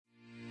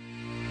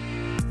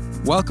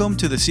Welcome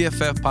to the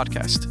CFF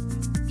podcast.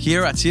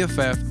 Here at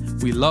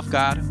CFF, we love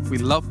God, we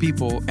love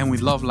people, and we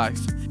love life.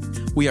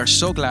 We are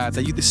so glad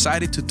that you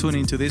decided to tune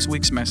into this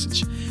week's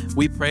message.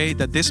 We pray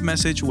that this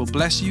message will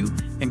bless you,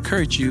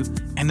 encourage you,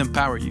 and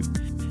empower you.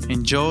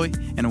 Enjoy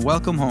and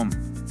welcome home.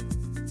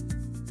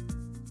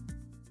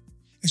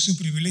 Es un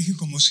privilegio,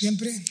 como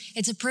siempre,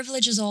 It's a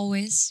privilege as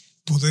always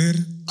poder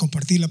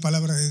compartir la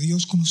palabra de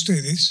Dios con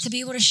ustedes to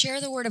be able to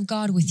share the word of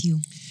God with you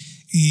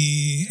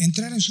y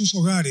entrar en sus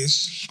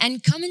hogares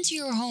and come into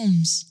your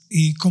homes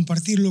y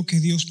compartir lo que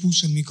Dios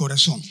puso en mi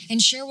corazón.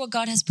 and share what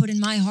God has put in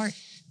my heart.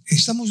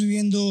 Estamos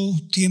viviendo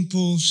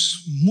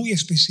tiempos muy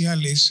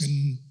especiales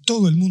en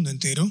todo el mundo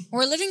entero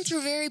We're living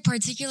through very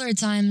particular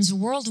times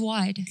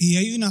worldwide, y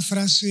hay una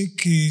frase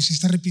que se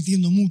está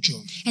repitiendo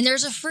mucho: and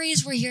there's a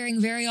phrase we're hearing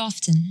very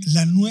often: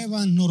 la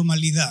nueva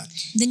normalidad.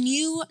 the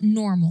new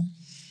normal,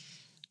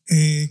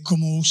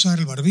 Como usar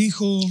el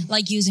barbijo,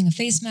 like using a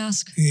face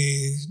mask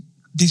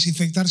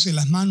desinfectarse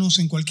las manos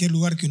en cualquier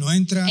lugar que uno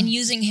entra. and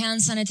using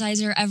hand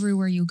sanitizer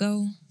everywhere you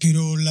go.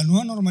 Pero la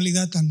nueva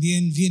normalidad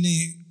también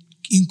viene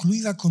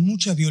incluida con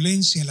mucha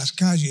violencia en las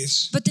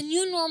calles, But the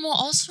new normal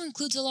also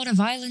includes a lot of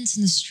violence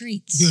in the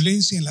streets,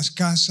 violencia en las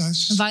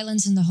casas.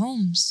 violence in the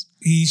homes.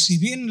 Y si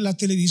bien la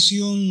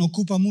televisión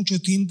ocupa mucho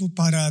tiempo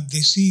para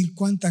decir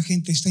cuánta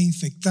gente está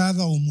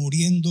infectada o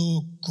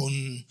muriendo con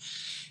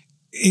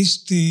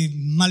este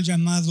mal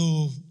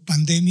llamado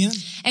pandemia,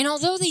 And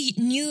although the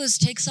news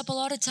takes up a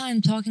lot of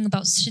time talking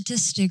about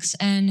statistics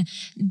and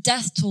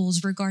death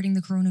tolls regarding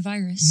the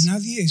coronavirus,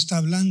 nadie está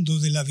hablando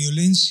de la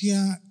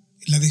violencia,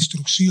 la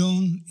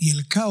destrucción y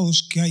el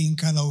caos que hay en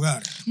cada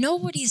hogar.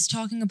 nobody's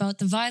talking about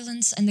the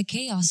violence and the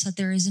chaos that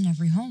there is in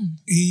every home.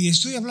 Y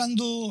estoy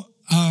hablando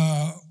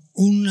a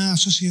una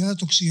sociedad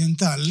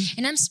occidental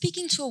And I'm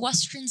speaking to a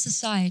Western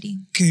society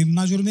que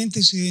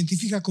mayormente se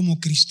identifica como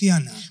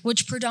cristiana.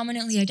 which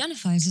predominantly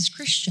identifies as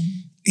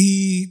Christian.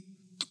 Y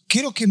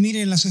quiero que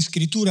miren las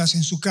escrituras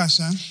en su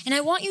casa, And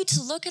I want you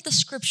to look at the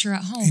scripture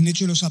at en home.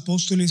 Hechos de los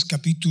Apóstoles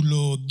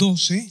capítulo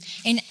 12.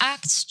 In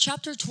Acts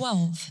chapter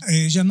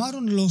 12,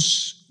 Llamaron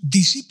los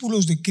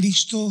discípulos de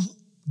Cristo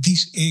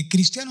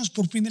cristianos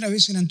por primera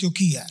vez en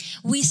Antioquía.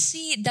 we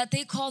see that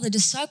they call the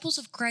disciples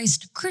of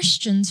Christ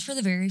Christians for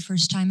the very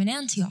first time in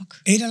Antioch.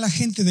 Era la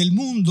gente del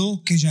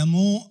mundo que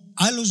llamó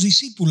a los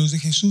discípulos de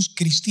Jesús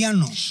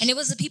cristianos. And it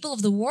was the people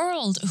of the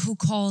world who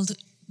called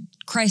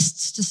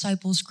Christ's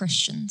disciples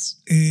Christians.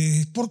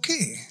 ¿Por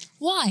qué?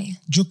 Why?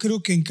 Yo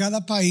creo que en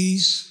cada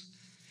país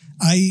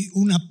hay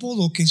un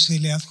apodo que se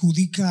le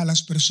adjudica a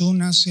las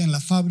personas, sea en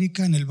la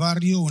fábrica, en el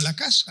barrio o en la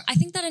casa. I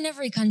think that in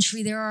every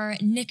country there are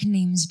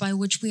nicknames by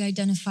which we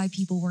identify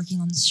people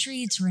working on the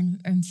streets or in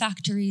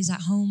factories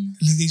at home.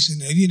 Le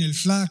dicen, ahí viene el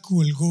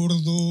flaco, el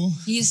gordo,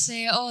 You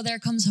say, oh, there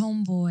comes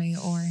homeboy,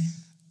 or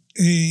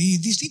y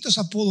distintos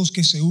apodos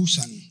que se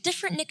usan.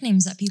 different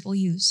nicknames that people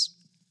use.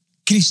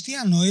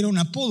 Cristiano era un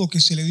apodo que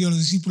se le dio a los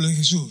discípulos de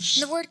Jesús.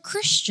 The word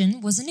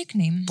Christian was a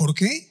nickname. ¿Por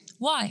qué?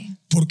 Why?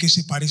 Porque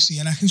se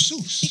parecían a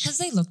Jesús. Because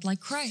they looked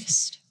like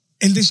Christ.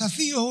 El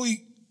desafío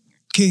hoy,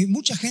 que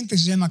mucha gente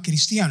se llama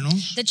cristiano,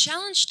 The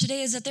challenge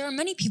today is that there are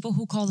many people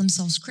who call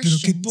themselves pero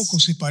que Christians,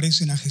 pocos se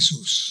parecen a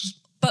Jesús.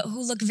 but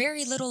who look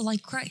very little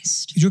like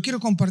Christ. Yo quiero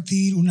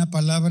compartir una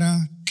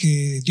palabra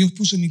que Dios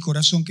puso en mi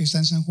corazón, que está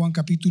en San Juan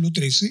capítulo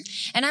 13,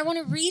 And I want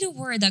to read a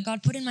word that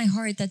God put in my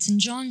heart that's in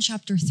John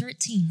chapter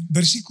 13,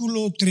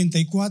 versículo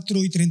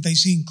 34 y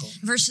 35.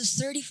 verses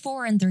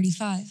 34 and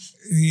 35.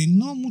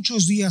 No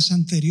muchos días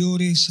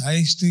anteriores a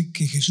este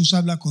que Jesús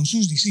habla con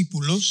sus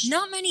discípulos,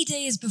 Not many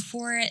days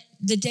before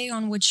the day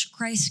on which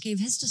Christ gave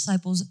his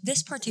disciples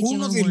this particular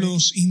uno de word,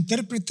 los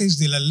intérpretes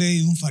de la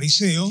ley, un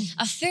fariseo,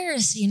 a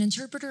Pharisee, an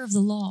interpreter of the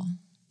law,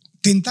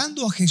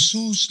 tentando a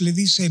Jesús, le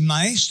dice: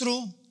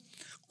 Maestro,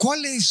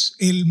 ¿cuál es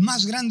el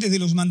más grande de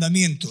los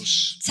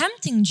mandamientos?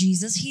 tempting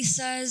Jesus, he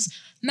says,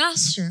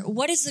 Master,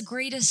 what is the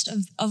greatest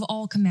of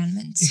all Y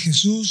commandments?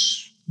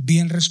 Jesús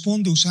bien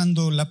responde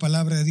usando la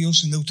palabra de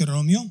Dios en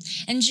Deuteronomio: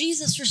 And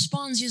Jesus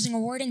responds using a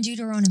word in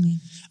Deuteronomy.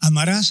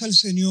 Amarás al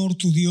Señor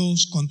tu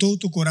Dios con todo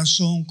tu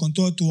corazón, con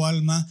toda tu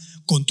alma,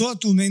 con toda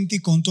tu mente y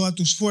con todas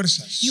tus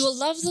fuerzas. You will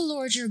love the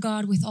Lord your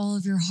God with all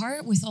of your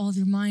heart, with all of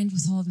your mind,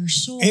 with all of your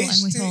soul,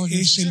 and with all of Este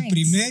your es el strength.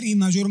 primer y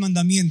mayor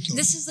mandamiento.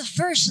 This is the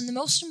first and the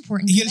most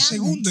important Y el commandment.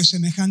 segundo es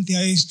semejante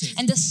a este: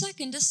 And the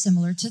second is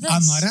similar to this.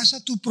 amarás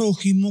a tu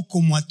prójimo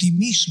como a ti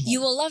mismo.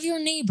 You will love your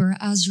neighbor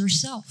as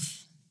yourself.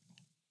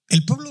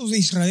 El pueblo de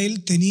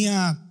Israel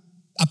tenía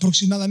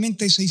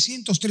aproximadamente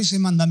 613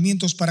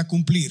 mandamientos para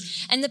cumplir.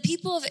 And the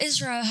people of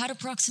Israel had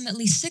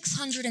approximately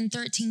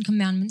 613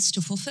 commandments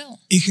to fulfill.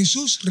 Y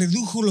Jesús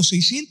redujo los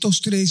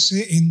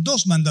 613 en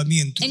dos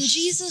mandamientos. And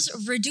Jesus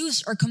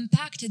reduced or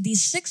compacted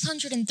these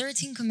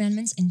 613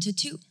 commandments into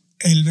two.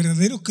 El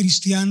verdadero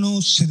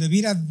cristiano se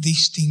debiera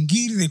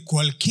distinguir de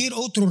cualquier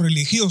otro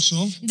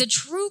religioso The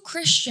true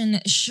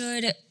Christian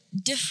should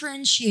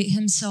differentiate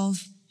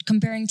himself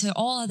comparing to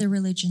all other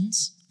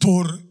religions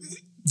por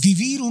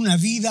vivir una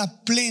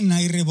vida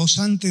plena y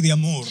rebosante de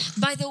amor.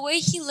 by the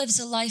way he lives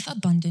a life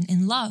abundant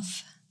in love.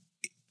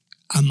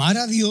 amar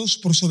a Dios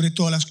por sobre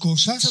todas las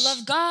cosas to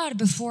love God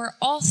before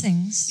all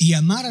things, y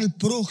amar al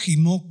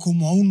prójimo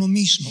como a uno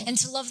mismo. and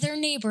to love their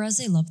neighbor as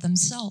they love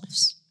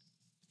themselves.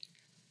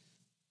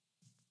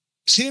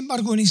 Sin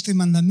embargo, en este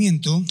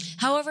mandamiento,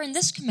 However, in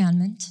this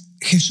commandment,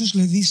 Jesús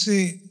le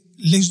dice,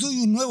 les doy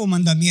un nuevo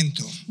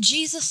mandamiento.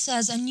 Jesus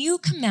says, a new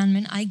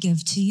commandment I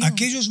give to you.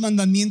 Aquellos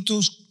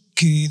mandamientos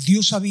que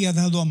Dios había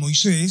dado a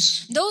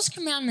Moisés Those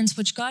commandments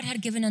which God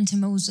had given unto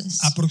Moses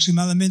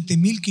aproximadamente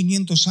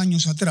 1500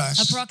 años atrás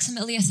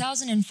approximately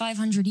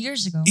 1,500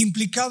 years ago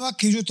implicaba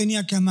que yo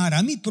tenía que amar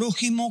a mi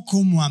prójimo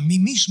como a mí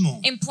mismo.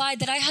 implied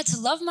that I had to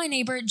love my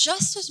neighbor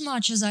just as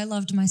much as I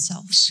loved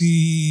myself.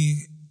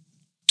 Si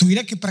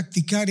tuviera que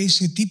practicar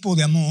ese tipo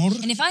de amor,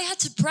 And if I had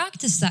to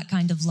practice that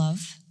kind of love,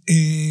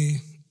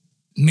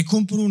 me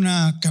compro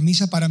una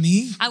camisa para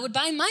mí I would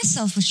buy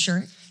myself a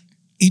shirt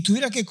y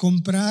tuviera que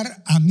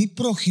comprar a mi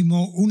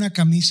prójimo una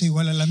camisa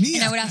igual a la and I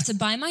mía. would have to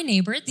buy my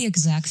neighbor the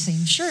exact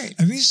same shirt.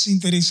 A veces es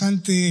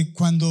interesante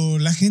cuando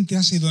la gente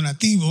hace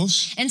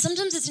donativos. And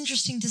sometimes it's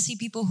interesting to see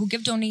people who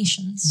give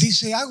donations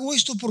Dice, hago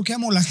esto porque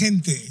amo a la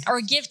gente.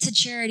 or give to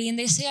charity and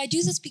they say, I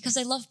do this because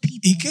I love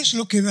people. ¿Y qué es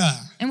lo que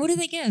da? And what do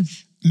they give?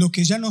 Lo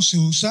que ya no se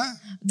usa,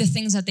 The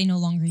things that they no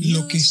longer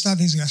lo que use, está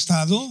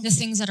desgastado, the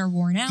things that are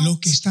worn out, lo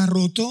que está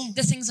roto.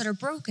 the things that are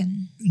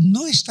broken.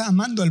 No está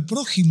amando al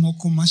prójimo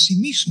como a sí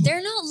mismo.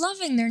 They're not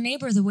loving their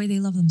neighbor the way they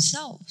love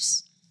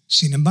themselves.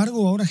 Sin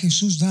embargo, ahora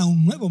Jesús da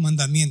un nuevo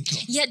mandamiento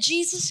Yet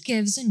Jesus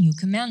gives a new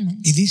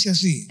commandment. y dice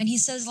así: And he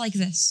says like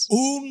this,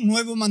 un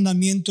nuevo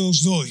mandamiento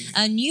os doy,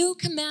 a new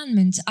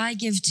commandment I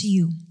give to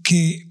you,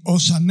 que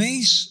os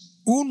améis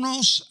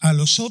unos a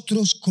los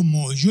otros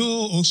como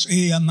yo os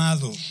he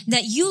amado,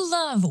 that you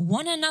love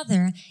one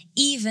another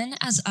even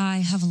as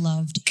I have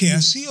loved que you.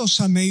 así os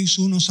améis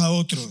unos a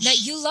otros.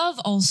 That you love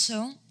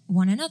also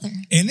one another.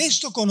 En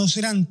esto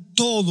conocerán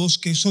todos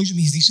que sois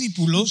mis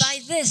discípulos,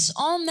 By this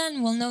all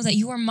men will know that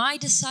you are my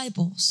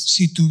disciples,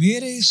 si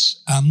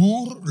tuviereis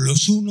amor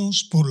los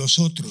unos por los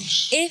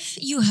otros. if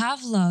you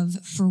have love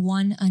for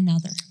one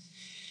another.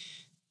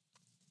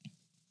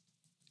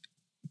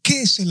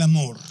 ¿Qué es el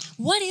amor?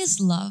 What is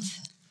love?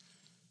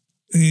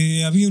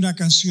 Había una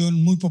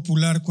canción muy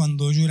popular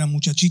cuando yo era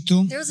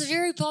muchachito There was a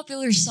very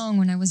popular song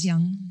when I was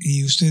young,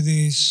 y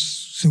ustedes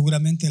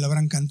seguramente la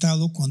habrán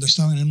cantado cuando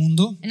estaba en el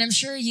mundo. and I'm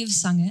sure you've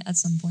sung it at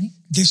some point.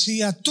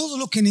 Decía, todo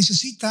lo que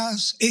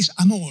necesitas es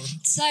amor.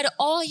 It said,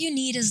 all you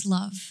need is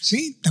love.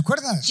 ¿Sí? ¿Te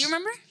acuerdas? Do you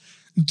remember?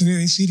 No te voy a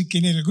decir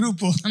quién era el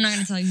grupo. I'm not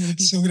going to tell you who the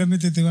people.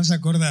 Seguramente te vas a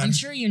acordar. I'm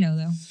sure you know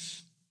though.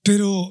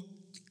 Pero,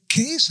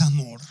 ¿qué es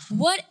amor?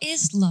 What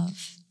is love?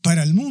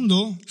 Para el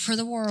mundo, For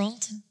the world,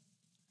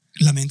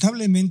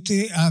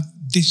 lamentablemente ha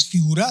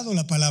desfigurado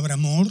la palabra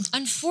amor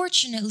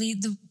unfortunately,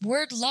 the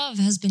word love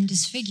has been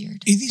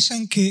disfigured. y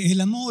dicen que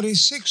el amor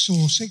es sexo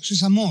o sexo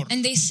es amor.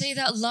 And they say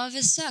that love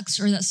is sex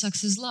or that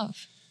sex is love.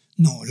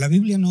 No, la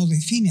Biblia no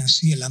define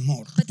así el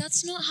amor. But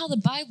that's not how the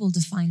Bible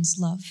defines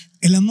love.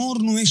 El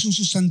amor no es un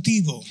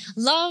sustantivo,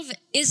 Love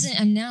isn't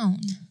a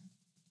noun.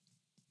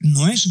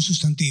 no es un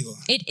sustantivo.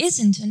 It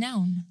isn't a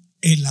noun.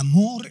 El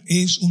amor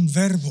es un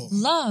verbo.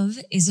 Love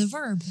is a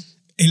verb.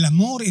 El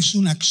amor es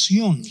una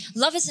acción.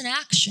 Love is an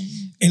action.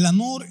 El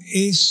amor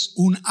es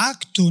un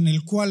acto en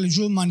el cual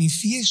yo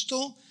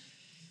manifiesto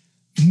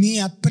mi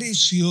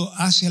aprecio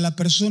hacia la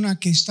persona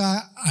que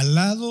está al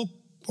lado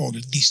o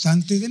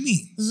distante de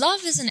mí.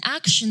 Love is an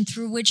action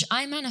through which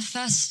I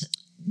manifest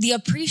the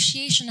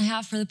appreciation I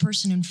have for the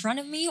person in front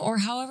of me or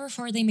however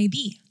far they may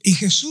be. Y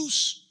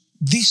Jesús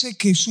dice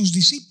que sus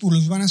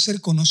discípulos van a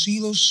ser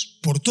conocidos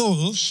por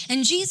todos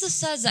And Jesus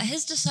says that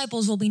his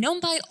disciples will be known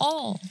by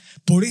all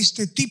por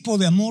este tipo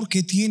de amor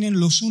que tienen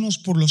los unos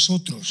por los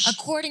otros.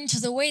 according to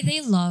the way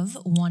they love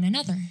one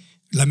another.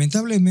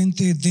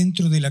 Lamentablemente,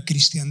 dentro de la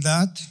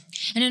cristiandad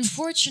And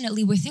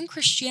unfortunately, within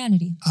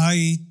Christianity,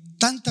 hay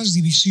tantas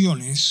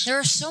divisiones there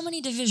are so many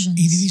y divisions,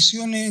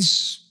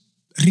 divisiones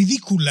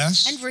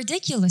ridículas and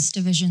ridiculous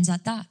divisions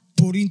at that,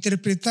 por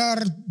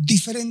interpretar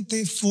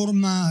diferente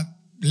forma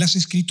las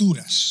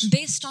escrituras.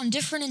 based on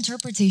different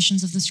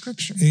interpretations of the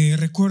scripture.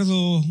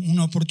 Recuerdo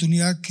una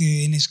oportunidad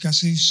que en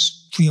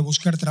escasez fui a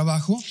buscar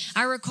trabajo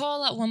I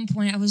recall at one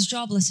point I was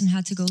jobless and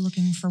had to go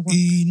looking for work.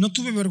 y no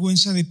tuve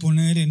vergüenza de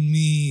poner en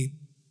mi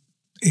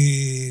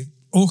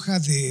hoja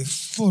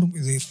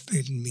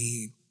en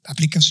mi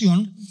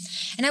aplicación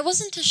And I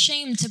wasn't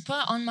ashamed to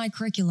put on my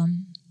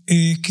curriculum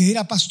que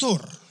era pastor.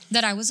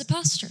 that I was a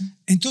pastor.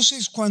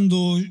 Entonces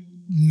cuando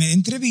me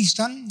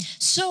entrevistan,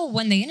 So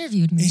when they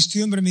interviewed me,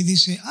 este hombre me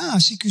dice,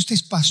 así que usted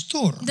es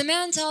pastor. the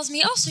man tells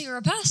me, oh, so you're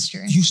a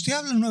pastor. ¿Y usted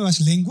habla nuevas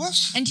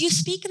lenguas? And do you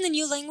speak in the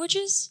new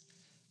languages?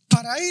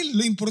 Para él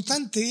lo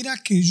importante era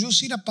que yo,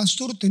 si era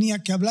pastor,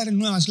 tenía que hablar en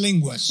nuevas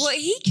lenguas. What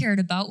he cared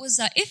about was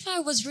that if I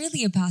was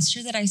really a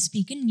pastor, that I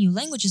speak in new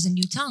languages and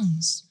new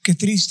tongues. Qué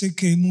triste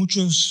que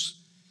muchos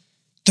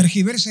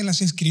tergiversen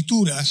las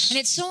escrituras And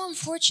it's so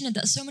unfortunate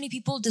that so many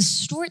people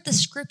distort the y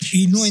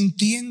scriptures no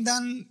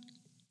entiendan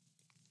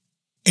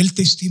el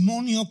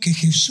testimonio que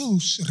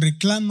Jesús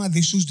reclama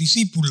de sus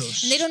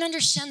discípulos. And they don't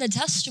understand the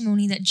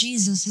testimony that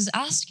Jesus is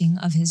asking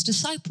of his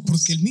disciples.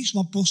 Porque el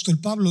mismo apóstol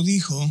Pablo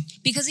dijo,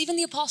 Because even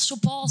the Apostle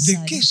Paul ¿de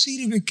said, qué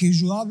sirve que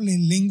yo hable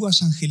en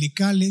lenguas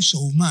angelicales o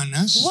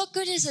humanas what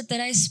good is it that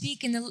I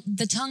speak in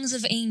the tongues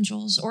of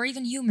angels or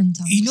even human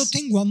tongues y no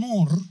tengo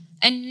amor?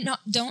 and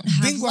don't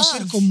have Vengo a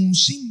ser love? como un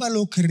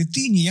címbalo que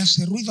retiñe y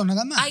hace ruido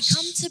nada I más.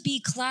 come to be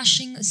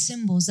clashing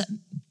cymbals that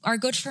are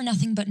good for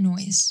nothing but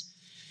noise.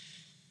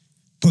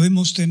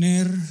 Podemos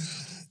tener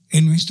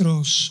en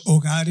nuestros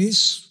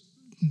hogares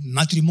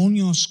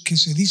matrimonios que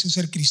se dice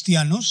ser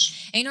cristianos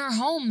In our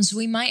homes,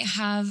 we might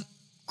have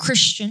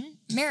Christian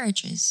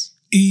marriages,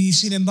 y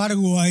sin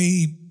embargo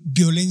hay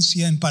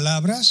violencia en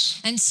palabras,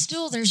 and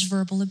still there's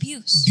verbal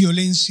abuse.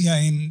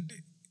 violencia en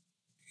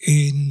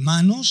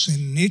manos,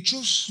 en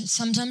hechos,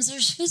 Sometimes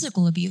there's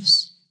physical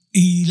abuse.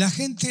 y la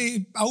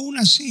gente aún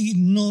así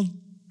no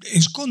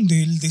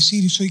esconde el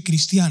decir soy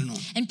cristiano.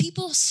 And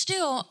people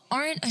still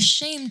aren't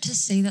ashamed to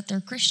say that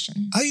they're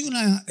Christian. Hay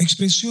una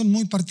expresión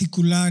muy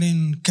particular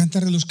en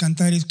Cantar de los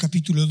Cantares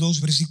capítulo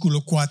 2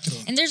 versículo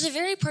 4. And there's a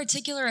very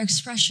particular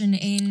expression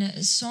in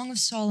Song of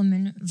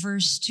Solomon,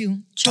 verse 2,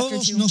 chapter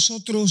Todos 2.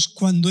 nosotros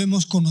cuando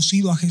hemos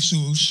conocido a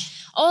Jesús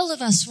All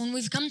of us, when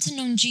we've come to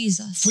know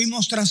Jesus,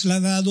 fuimos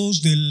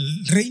trasladados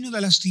del reino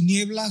de las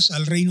tinieblas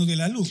al reino de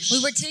la luz, we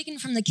were taken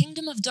from the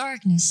kingdom of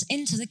darkness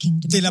into the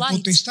kingdom de of la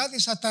light, potestad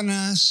de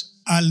Satanás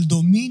al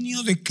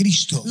dominio de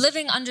Cristo.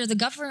 living under the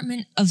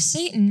government of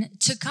Satan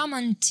to come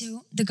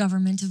unto the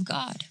government of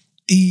God.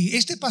 Y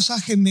este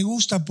pasaje me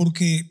gusta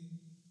porque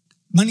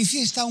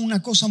manifiesta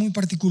una cosa muy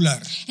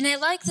particular. And I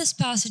like this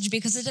passage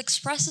because it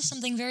expresses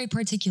something very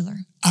particular.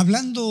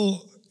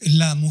 Hablando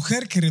la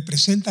mujer que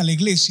representa a la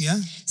iglesia,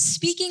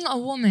 Speaking a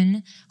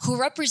woman who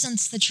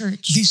represents the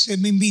church, dice,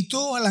 me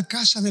invitó a la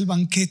casa del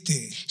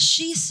banquete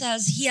she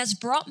says, he has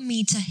brought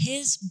me to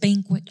his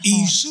banquet y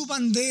hall, su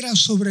bandera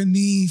sobre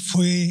mí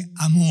fue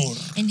amor.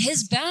 and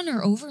his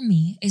banner over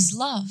me is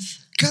love.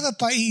 Cada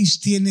país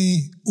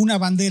tiene una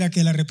bandera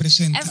que la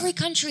representa. Every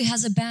country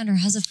has a banner,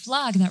 has a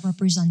flag that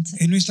represents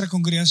it. En nuestra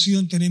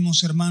congregación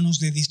tenemos hermanos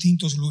de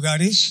distintos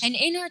lugares And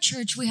in our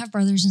church, we have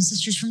brothers and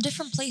sisters from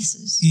different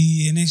places.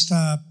 y en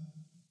esta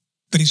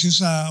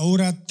preciosa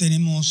hora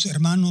tenemos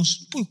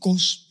hermanos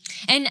pocos,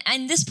 And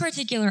in this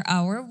particular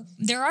hour,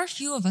 there are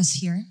few of us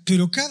here,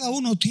 pero cada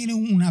uno tiene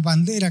una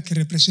bandera que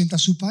representa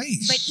su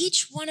país. but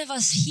each one of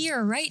us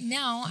here right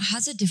now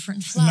has a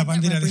different La flag that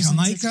bandera de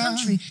represents its Jamaica,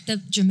 country.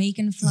 The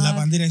Jamaican La flag,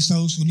 bandera de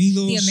Estados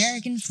Unidos, the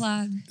American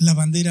flag, la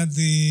bandera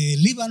de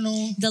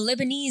Líbano, the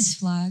Lebanese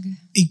flag,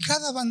 y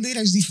cada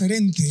bandera es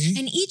diferente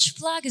and each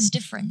flag is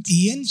different.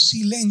 y en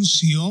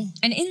silencio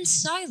And in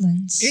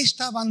silence,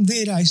 esta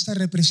bandera está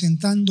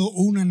representando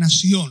una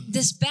nación.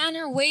 this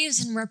banner waves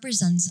and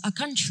represents a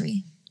country.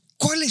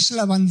 ¿Cuál es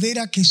la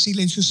bandera que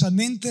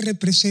silenciosamente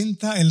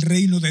representa el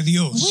reino de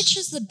Dios? Which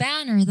is the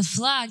banner, the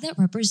flag that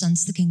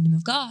represents the kingdom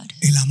of God?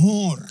 El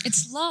amor.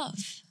 It's love.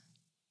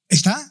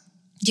 ¿Está?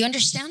 Do you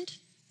understand?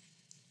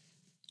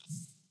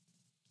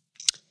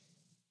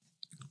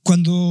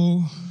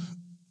 Cuando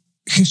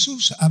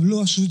Jesús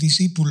habló a sus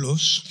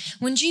discípulos,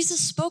 When Jesus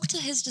spoke to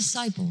his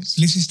disciples,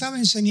 les estaba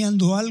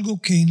enseñando algo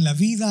que en la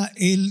vida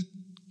él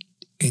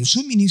en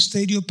su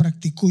ministerio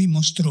practicó y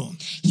mostró.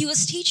 he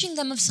was teaching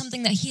them of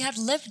something that he had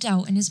lived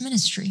out in his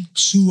ministry.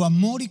 Su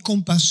amor y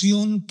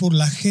compasión por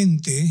la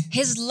gente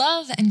His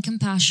love and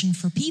compassion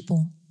for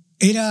people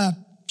era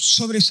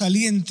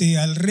sobresaliente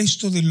al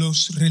resto de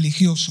los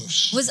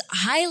religiosos. was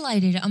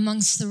highlighted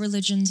amongst the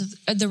religions of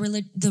the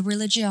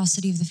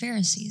religiosity of the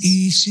Pharisees.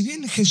 Y si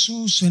bien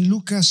Jesús en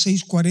Lucas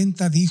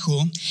 6:40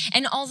 dijo,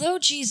 And although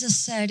Jesus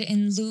said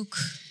in Luke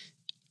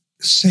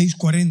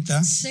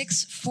 6:40,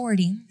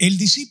 6:40, el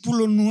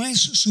discípulo no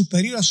es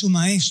superior a su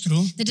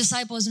maestro, the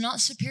disciple is not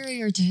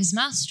superior to his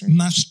master,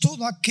 mas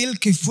todo aquel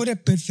que fuere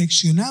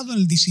perfeccionado en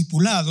el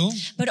discipulado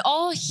but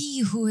all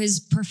he who is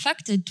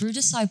perfected through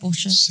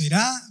discipleship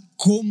será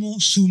como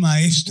su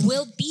maestro.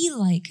 will be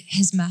like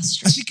his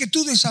master. Así que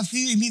tu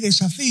desafío y mi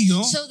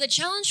desafío So the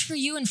challenge for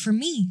you and for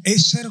me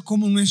es ser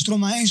como nuestro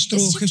maestro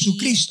is to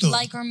Jesucristo. be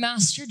like our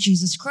master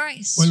Jesus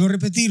Christ. Vuelvo a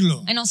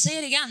repetirlo. And I'll say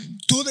it again.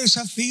 Tu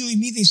desafío y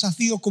mi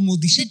desafío como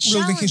The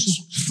discípulos de Jesús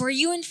challenge for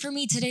you and for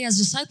me today as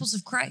disciples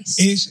of Christ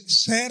es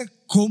ser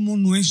como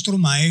nuestro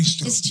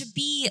maestro. is to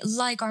be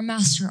like our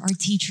master, our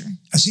teacher.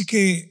 Así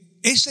que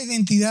esa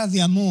identidad de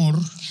amor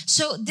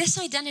So this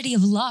identity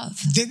of love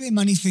debe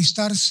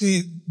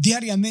manifestarse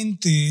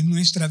diariamente en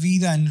nuestra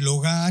vida, en el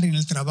hogar, en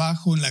el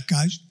trabajo, en la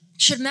calle.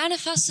 should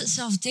manifest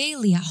itself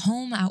daily at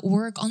home, at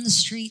work, on the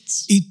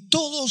streets. Y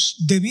todos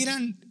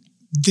debieran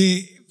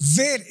de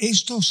ver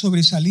esto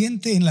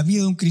sobresaliente en la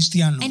vida de un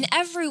cristiano. And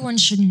everyone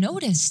should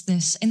notice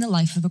this in the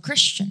life of a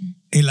Christian.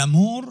 El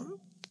amor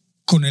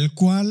con el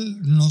cual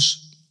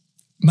nos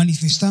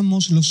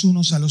manifestamos los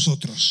unos a los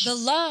otros. The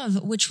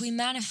love which we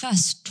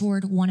manifest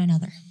toward one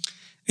another.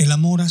 El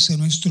amor hacia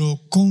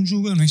nuestro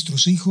cónyuge,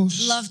 nuestros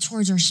hijos, Love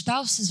towards our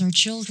spouses, our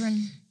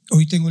children,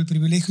 Hoy tengo el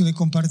privilegio de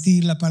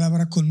compartir la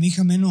palabra con mi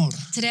hija menor.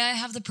 Today I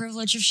have the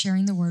privilege of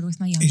sharing the word with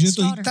my Y yo youngest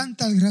doy daughter.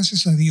 tantas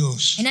gracias a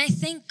Dios And I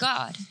thank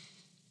God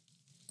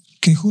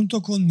que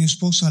junto con mi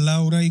esposa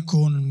Laura y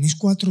con mis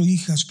 4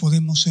 hijas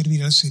podemos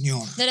servir al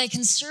Señor. that I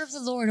can serve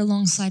the Lord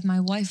alongside my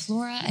wife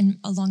Laura and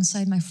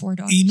alongside my 4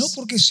 daughters. Y no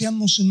porque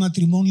seamos un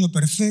matrimonio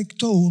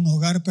perfecto o un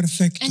hogar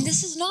perfecto, And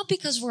this is not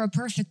because we're a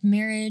perfect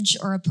marriage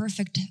or a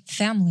perfect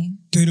family,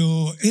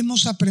 pero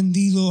hemos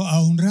aprendido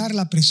a honrar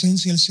la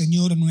presencia del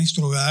Señor en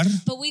nuestro hogar.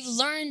 but we've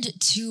learned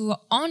to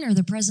honor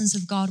the presence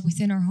of God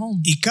within our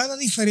home. Y cada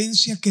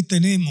diferencia que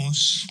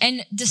tenemos,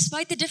 And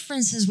despite the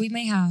differences we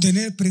may have,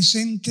 tener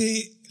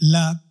presente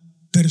la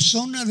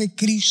persona de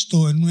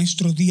Cristo en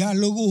nuestro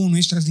diálogo o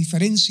nuestras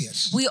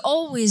diferencias. we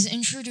always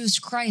introduce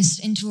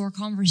Christ into our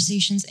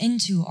conversations,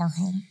 into our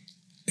home.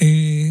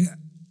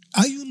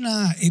 Hay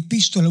una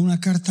epístola, una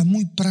carta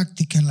muy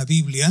práctica en la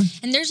Biblia,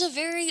 And there's a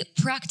very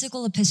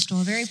practical epistle,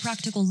 a very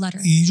practical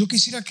letter. y yo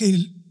quisiera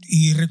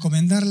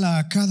recomendarla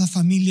a cada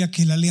familia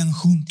que la lean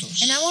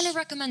juntos, And I want to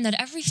recommend that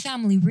every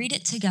family read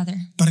it together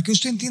para que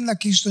usted entienda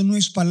que esto no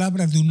es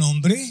palabra de un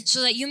hombre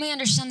so that you may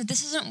understand that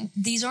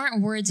these aren't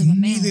words of a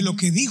ni man de lo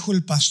que dijo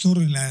el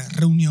pastor en la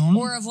reunión,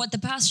 or of what the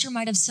pastor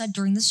might have said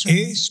during the sermon.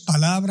 es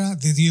palabra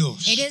de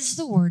Dios. It is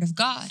the word of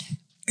God.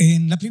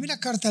 En la primera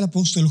carta del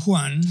apóstol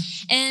Juan,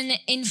 And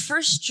in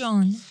 1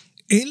 John,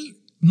 él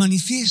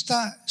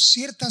manifiesta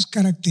ciertas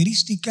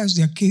características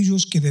de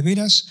aquellos que de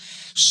veras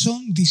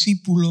son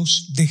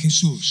discípulos de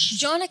Jesús.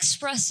 John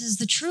expresses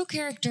the true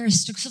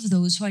characteristics of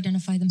those who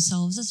identify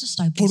themselves as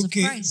disciples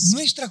Porque of Christ.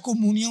 nuestra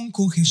comunión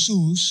con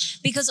Jesús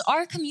Because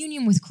our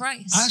communion with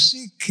Christ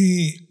hace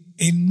que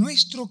en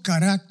nuestro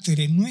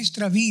carácter, en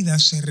nuestra vida,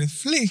 se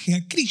refleje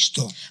a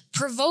Cristo.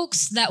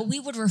 provokes that we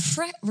would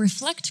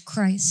reflect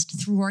Christ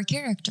through our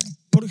character.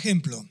 Por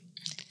ejemplo,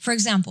 For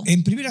example,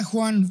 en 1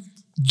 Juan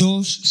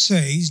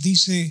 2:6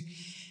 dice: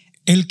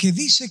 el que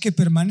dice que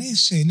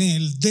permanece en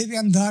él debe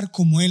andar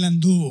como él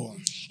anduvo.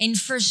 in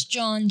 1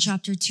 John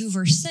chapter 2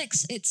 verse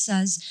 6, it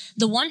says,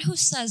 "The one who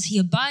says he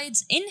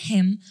abides in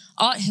him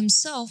ought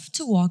himself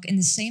to walk in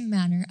the same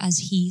manner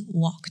as he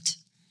walked."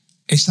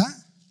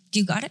 ¿Está? Do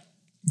you got it?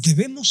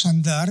 Debemos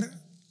andar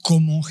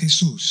como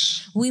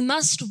Jesús, We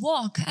must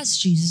walk as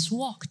Jesus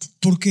walked.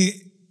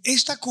 porque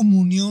esta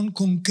comunión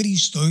con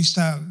Cristo,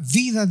 esta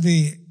vida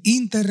de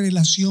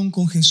interrelación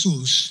con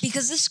Jesús,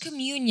 Because this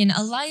communion,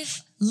 a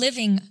life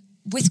living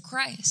with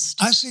Christ,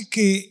 hace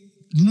que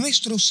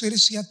nuestro ser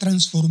sea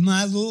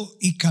transformado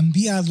y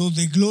cambiado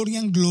de gloria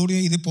en gloria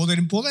y de poder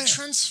en poder,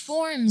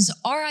 transforms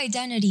our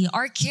identity,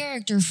 our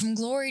character from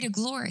glory to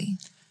glory,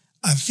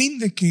 a fin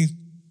de que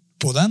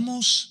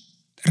podamos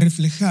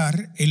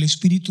reflejar el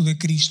Espíritu de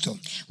Cristo.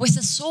 with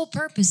the sole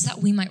purpose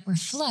that we might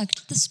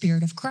reflect the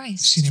Spirit of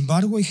Christ. Sin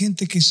embargo, hay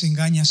gente que se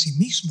engaña a sí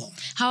mismo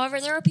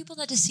However, there are people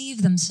that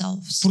deceive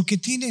themselves porque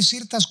tiene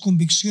ciertas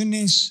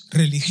convicciones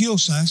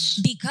religiosas,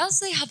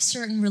 because they have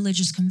certain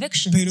religious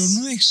convictions, pero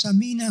no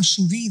examina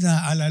su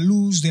vida a la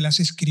luz de las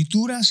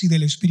Escrituras y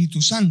del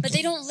Espíritu Santo. but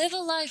they don't live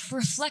a life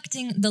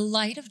reflecting the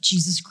light of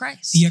Jesus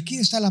Christ. Y aquí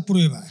está la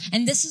prueba.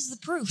 And this is the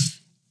proof.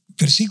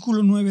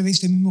 Versículo 9 de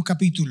este mismo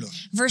capítulo.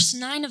 Verse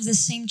 9 of this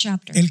same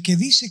chapter. El que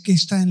dice que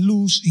está en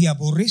luz y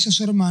aborrece a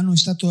su hermano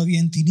está todavía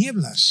en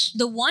tinieblas.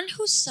 The one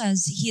who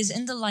says he is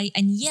in the light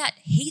and yet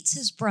hates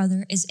his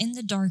brother is in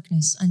the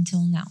darkness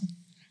until now.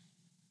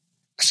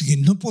 Así que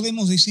no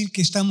podemos decir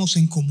que estamos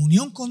en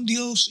comunión con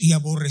Dios y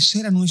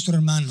aborrecer a nuestro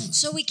hermano.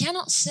 So we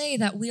cannot say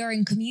that we are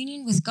in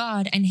communion with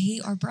God and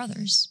hate our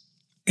brothers.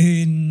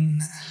 En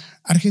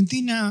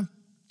Argentina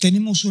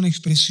tenemos una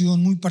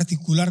expresión muy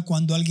particular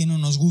cuando alguien no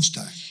nos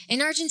gusta.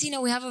 In Argentina,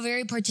 we have a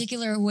very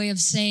particular way of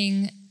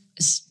saying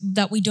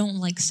that we don't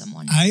like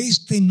someone. A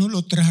este no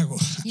lo trago.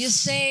 You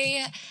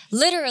say,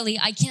 literally,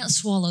 I can't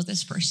swallow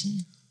this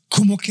person.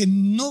 Como que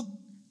no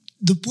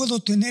lo puedo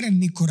tener en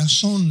mi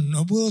corazón,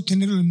 no puedo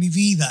tenerlo en mi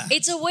vida.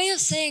 It's a way of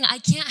saying I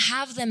can't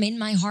have them in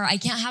my heart. I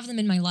can't have them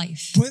in my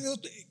life. Puedo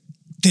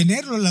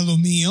tenerlo al lado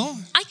mío,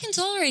 I can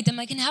tolerate them.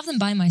 I can have them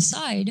by my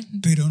side,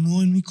 pero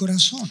no en mi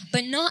corazón.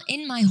 but not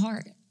in my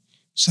heart.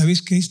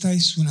 ¿Sabes que esta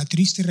es una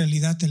triste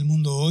realidad del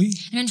mundo hoy?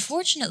 And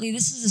unfortunately,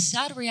 this is the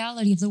sad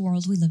reality of the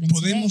world we live in today.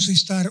 Podemos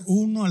estar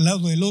uno al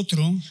lado del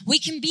otro, We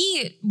can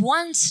be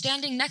one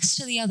standing next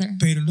to the other,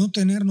 pero no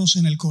tenernos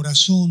en el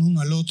corazón uno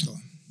al otro.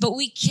 but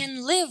we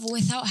can live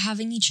without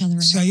having each other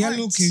in Si our hay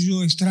algo hearts. que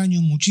yo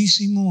extraño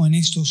muchísimo en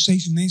estos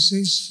 6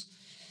 meses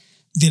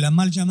de la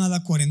mal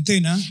llamada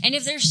cuarentena, And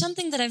if there's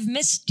something that I've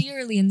missed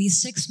dearly in these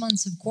 6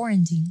 months of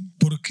quarantine,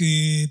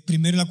 porque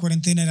primero la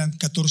cuarentena eran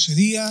 14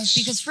 días,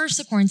 because first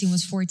the quarantine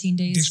was 14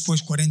 days,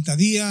 después 40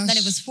 días, then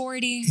it was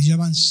 40, y ya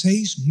van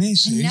 6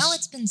 meses and now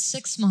it's been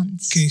 6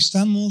 months. que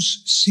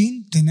estamos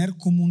sin tener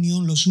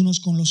comunión los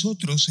unos con los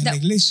otros en la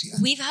iglesia.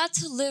 We've had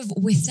to live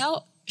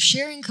without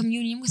sharing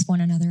communion with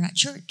one another at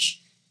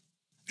church.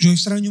 Yo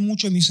extraño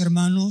mucho a mis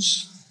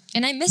hermanos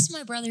And I miss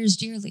my brothers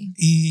dearly.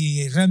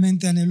 y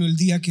realmente anhelo el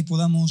día que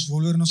podamos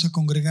volvernos a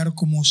congregar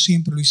como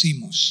siempre lo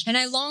hicimos. And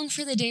I long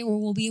for the day where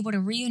we'll be able to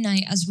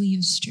reunite as we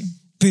used to.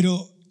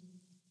 Pero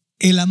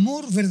El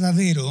amor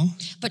verdadero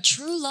But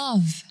true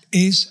love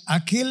es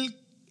aquel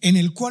en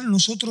el cual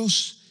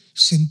nosotros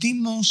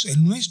sentimos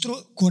en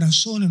nuestro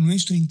corazón, en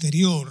nuestro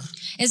interior,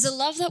 is the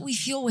love that we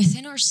feel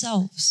within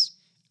ourselves,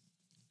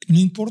 no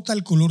importa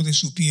el color de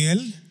su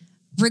piel,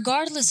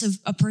 regardless of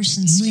a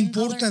person's no skin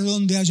importa color, de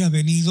dónde haya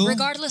venido,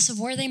 regardless of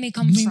where they may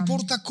come no from,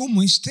 importa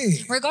cómo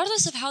esté.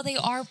 regardless of how they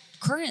are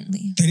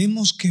currently.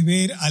 Tenemos que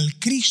ver al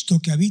Cristo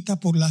que habita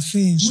por la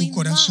fe en su We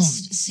corazón.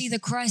 must see the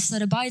Christ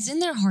that abides in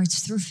their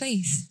hearts through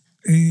faith.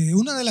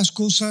 Una de las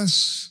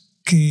cosas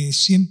que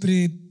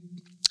siempre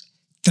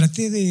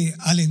traté de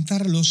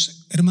alentar a los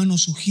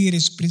hermanos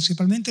sugieres,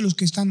 principalmente los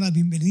que están a la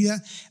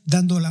bienvenida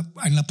dando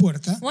en la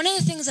puerta, One of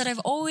the things that I've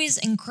always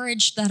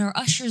encouraged that our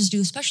ushers do,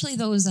 especially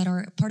those that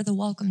are part of the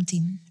welcome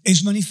team,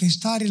 es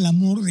manifestar el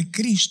amor de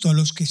Cristo a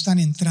los que están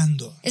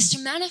entrando. is to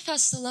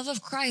manifest the love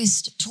of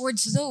Christ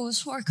towards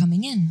those who are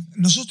coming in.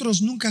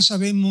 Nosotros nunca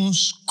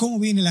sabemos cómo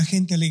viene la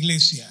gente a la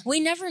iglesia, We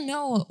never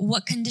know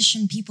what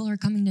condition people are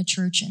coming to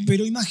church in.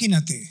 pero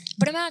imagínate,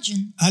 But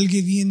imagine,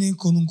 alguien viene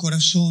con un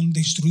corazón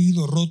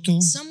destruido,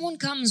 roto, someone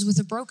comes with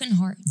a broken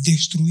heart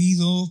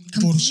destruido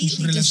por sus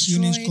Completely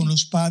relaciones destroyed con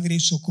los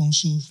padres o con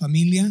su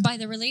familia, by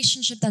the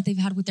relationship that they've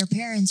had with their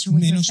parents or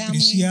with their family.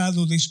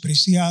 menospreciado,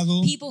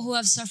 despreciado, People who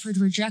have suffered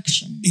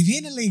rejection. y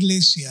viene a la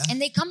iglesia And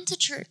they come to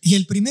church. y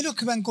el primero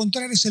que va a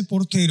encontrar es el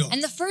portero.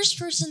 And the first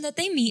person that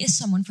they meet is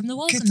someone from the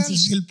 ¿Qué welcome tal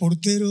si team. el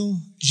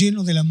portero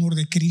lleno del amor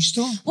de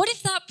Cristo What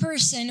if that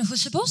person who's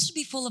supposed to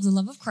be full of the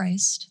love of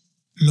Christ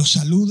lo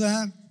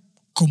saluda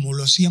como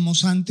lo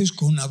hacíamos antes,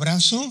 con un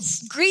abrazo,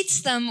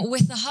 greets them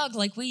with a hug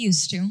like we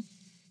used to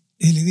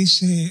y le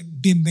dice,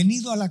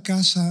 bienvenido a la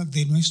casa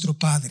de nuestro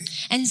Padre?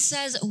 and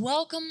says,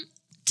 "Welcome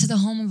to the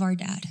home of our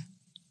dad"?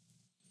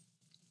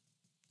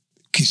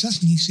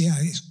 Quizás ni sea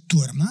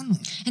tu hermano,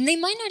 And they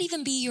might not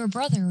even be your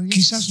brother or your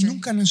quizás sister.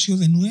 nunca nació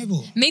de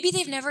nuevo, Maybe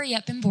they've never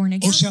yet been born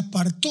again. o se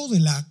apartó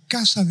de la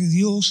casa de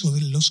Dios o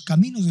de los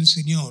caminos del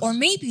Señor. Or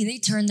maybe they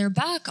turned their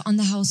back on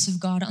the house of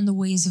God, on the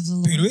ways of the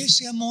Lord. Pero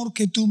ese amor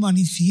que tú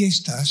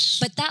manifiestas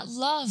But that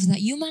love that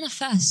you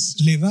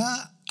manifest le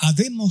va a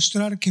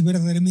demostrar que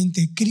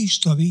verdaderamente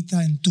Cristo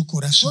habita en tu will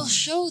corazón.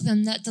 show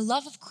them that the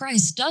love of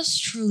Christ does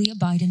truly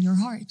abide in your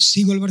heart.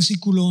 Sigo el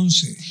versículo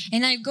 11.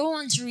 And I go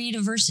on to read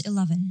verse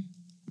 11.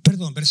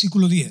 Perdón,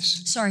 versículo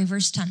 10. Sorry,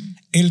 verse 10.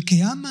 El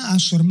que ama a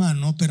su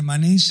hermano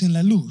permanece en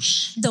la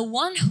luz, The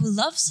one who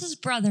loves his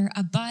brother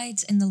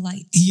abides in the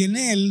light, y en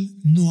él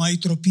no hay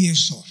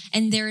tropiezo.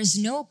 and there is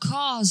no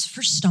cause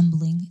for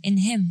stumbling in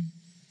him.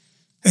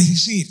 Es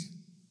decir,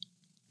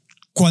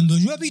 cuando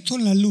yo habito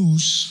en la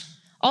luz,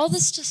 All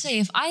this to say,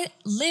 if I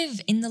live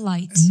in the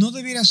light, no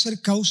debiera ser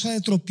causa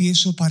de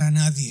tropiezo para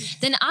nadie.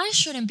 then I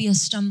shouldn't be a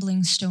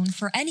stumbling stone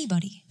for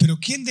anybody. Pero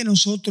 ¿quién de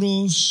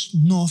nosotros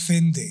no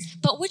ofende?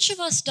 But which of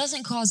us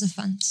doesn't cause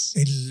offense?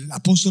 El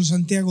apóstol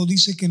Santiago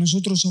dice que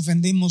nosotros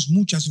ofendemos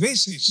muchas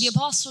veces. The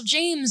Apostle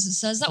James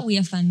says that we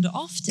offend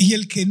often. Y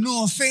el que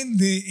no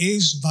ofende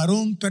es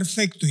varón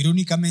perfecto,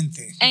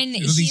 irónicamente. And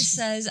Lo he dice.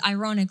 says,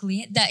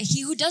 ironically, that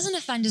he who doesn't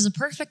offend is a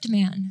perfect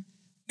man.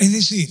 Es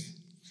decir,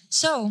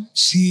 So,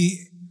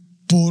 si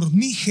por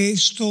mi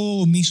gesto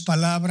o mis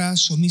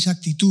palabras o mis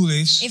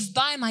actitudes if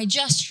by my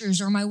gestures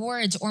or my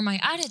words or my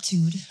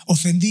attitude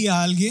ofendí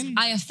a alguien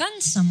I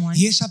offend someone,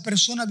 y esa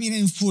persona viene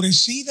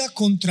enfurecida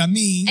contra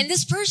mí, and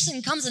this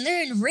person comes and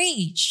they're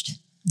enraged,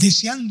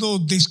 deseando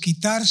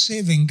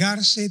desquitarse,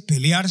 vengarse,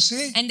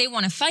 pelearse, and they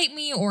want to fight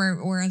me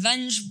or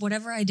avenge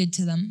whatever I did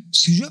to them,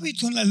 si yo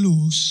habito en la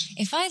luz,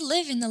 if I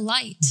live in the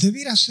light,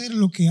 debiera hacer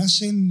lo que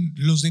hacen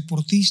los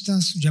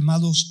deportistas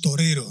llamados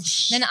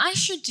toreros. then I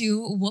should do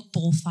what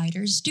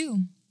bullfighters do.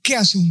 ¿Qué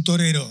hace un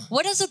torero?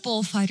 What does a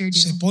bullfighter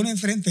 ¿Se do? pone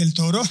enfrente del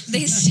toro?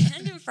 They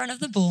stand in front of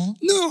the bull.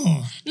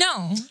 No,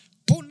 No,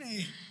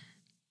 pone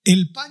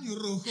el paño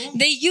rojo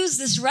they use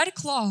this red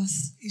cloth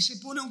y se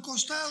pone a un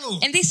costado.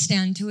 and they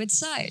stand to its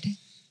side.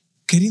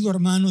 Querido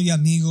hermano y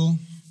amigo,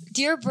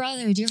 Dear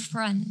brother, dear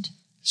friend,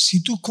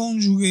 si tu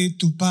cónyuge,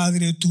 tu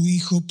padre, tu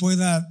hijo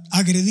pueda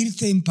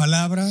agredirte en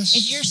palabras,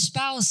 if your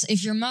spouse,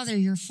 if your mother,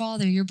 your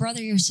father, your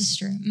brother, your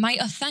sister might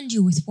offend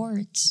you with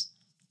words,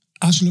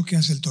 haz lo que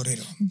hace el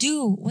torero.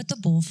 do what the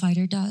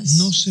bullfighter does.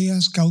 No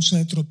seas causa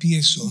de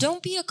tropiezo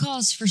Don't be a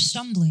cause for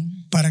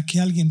stumbling para que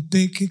alguien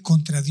peque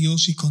contra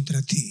Dios y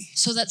contra ti.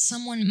 so that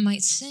someone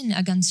might sin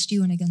against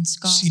you and against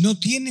God. Si no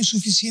tienes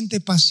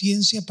suficiente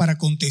paciencia para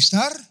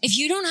contestar If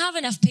you don't have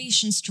enough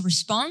patience to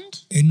respond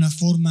en una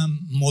forma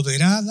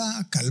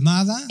moderada,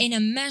 calmada, in a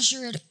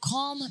measured,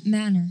 calm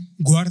manner,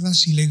 guarda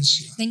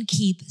silencio. then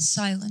keep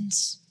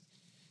silence.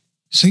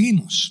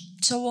 Seguimos.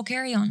 So we'll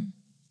carry on.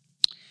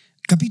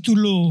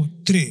 Capítulo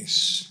 3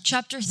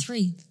 Chapter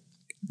 3.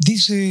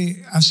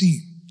 dice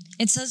así: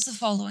 It says the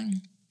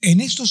following. en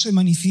esto se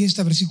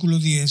manifiesta, versículo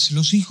 10,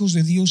 los hijos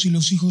de Dios y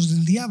los hijos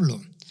del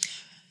diablo.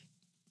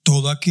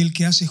 Todo aquel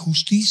que hace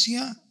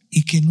justicia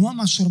y que no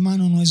ama a su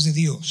hermano no es de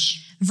Dios.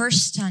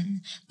 Verse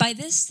 10. By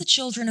this the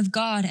children of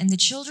God and the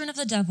children of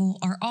the devil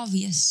are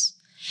obvious.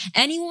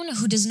 Anyone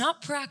who does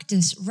not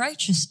practice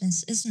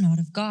righteousness is not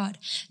of God,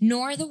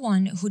 nor the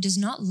one who does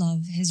not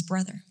love his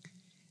brother.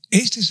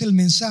 Este es el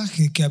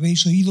mensaje que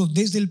habéis oído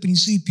desde el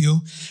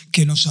principio,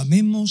 que nos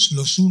amemos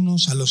los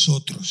unos a los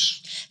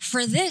otros.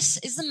 For this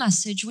is the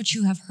message which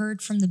you have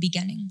heard from the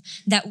beginning,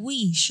 that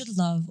we should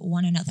love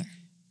one another.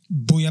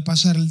 Voy a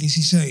pasar al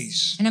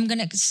 16. And I'm going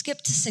to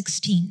skip to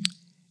 16.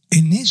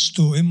 En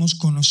esto hemos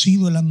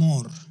conocido el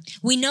amor,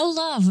 We know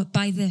love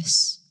by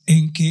this,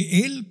 en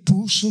que Él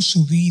puso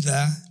su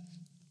vida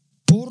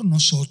por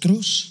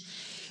nosotros,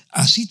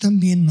 así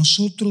también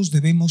nosotros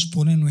debemos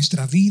poner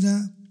nuestra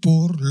vida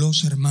por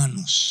los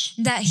hermanos.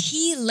 that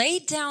he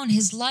laid down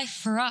his life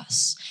for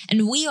us,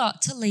 and we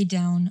ought to lay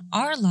down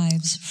our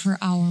lives for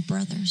our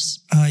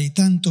brothers. Hay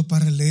tanto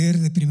para leer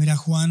de 1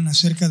 Juan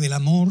acerca del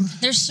amor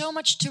There's so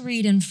much to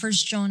read in 1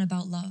 John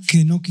about love.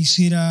 que no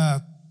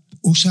quisiera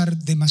usar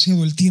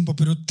demasiado el tiempo,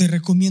 pero te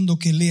recomiendo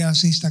que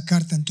leas esta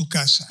carta en tu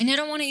casa. And I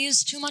don't want to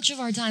use too much of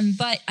our time,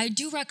 but I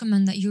do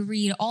recommend that you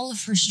read all of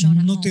 1 John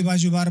at No te home. va a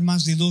llevar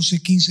más de 12,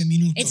 15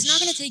 minutos. It's not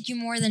going to take you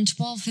more than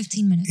 12,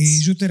 15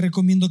 minutes. Yo te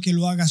recomiendo que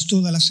lo hagas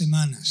todas las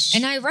semanas,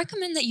 And I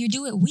recommend that you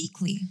do it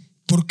weekly,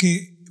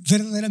 porque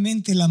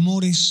verdaderamente el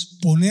amor es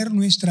poner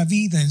nuestra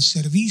vida en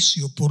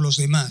servicio por los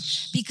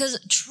demás. because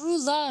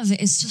true love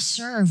is to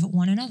serve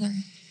one another.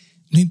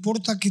 No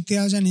importa que te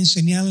hayan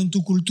enseñado en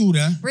tu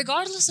cultura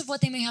Regardless of what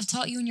they may have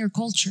taught you in your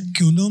culture,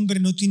 que un hombre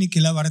no tiene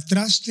que lavar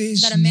trastes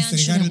that a ni man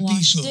fregar shouldn't el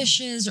wash piso.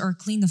 dishes or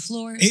clean the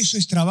floors. Eso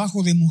es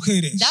trabajo de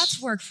mujeres. That's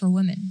work for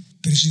women.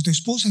 Pero si tu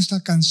esposa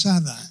está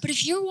cansada, But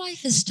if your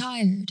wife is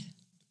tired,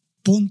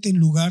 ponte en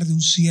lugar de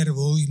un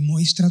siervo y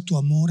muestra tu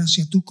amor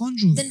hacia tu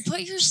cónyuge. then put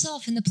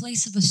yourself in the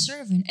place of a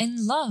servant and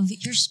love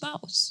your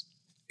spouse.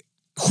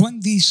 Juan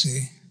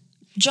dice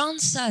John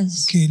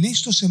says que en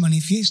esto se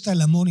manifiesta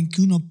el amor, en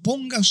que uno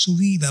ponga su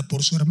vida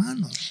por su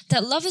hermano.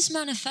 that love is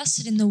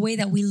manifested in the way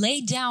that we lay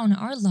down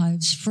our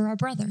lives for our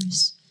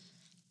brothers.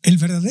 El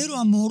verdadero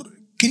amor,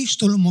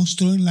 Cristo lo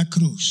mostró en la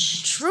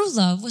cruz. True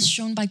love was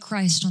shown by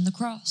Christ on the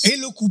cross.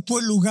 Él ocupó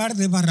el lugar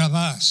de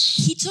Barrabás.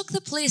 He took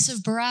the place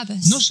of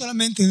Barabbas. No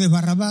solamente de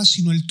Barrabás,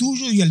 sino el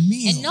tuyo y el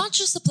mío. And not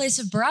just the place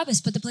of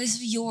Barabbas, but the place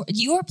of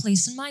your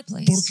place and my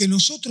place. Porque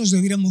nosotros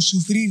debiéramos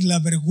sufrir la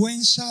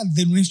vergüenza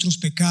de nuestros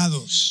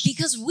pecados,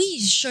 Because we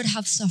should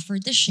have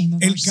suffered the shame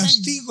of our el sin,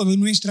 castigo de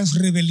nuestras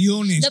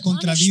rebeliones the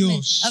contra punishment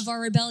Dios. of our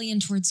rebellion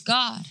towards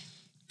God.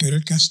 Pero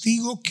el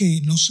castigo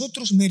que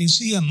nosotros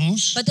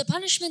merecíamos, But the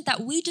punishment that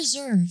we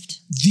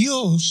deserved,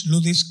 Dios lo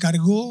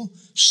descargó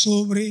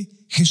sobre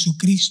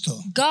Jesucristo.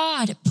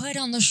 God put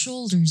on the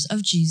shoulders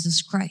of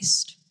Jesus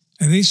Christ.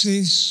 A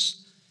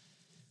veces,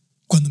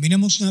 cuando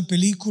miramos una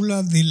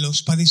película de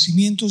los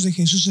padecimientos de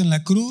Jesús en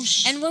la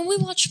cruz, And when we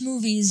watch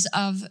movies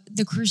of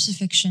the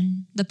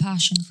crucifixion, the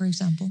Passion, for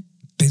example,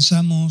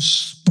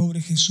 pensamos, pobre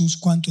Jesús,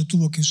 cuánto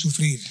tuvo que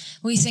sufrir.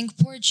 we think,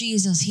 poor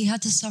Jesus, he had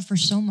to suffer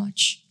so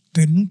much.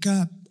 Pero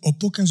nunca o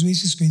pocas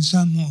veces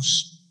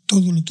pensamos,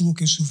 todo lo tuvo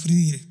que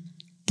sufrir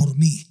por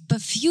mí.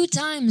 But few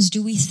times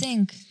do we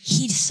think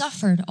he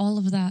suffered all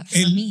of that for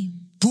Él me.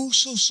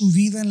 puso su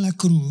vida en la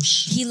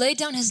cruz, He laid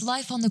down his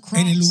life on the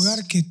en el cross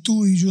lugar que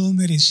tú y yo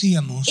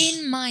merecíamos,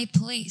 in my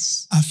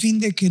place a fin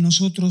de que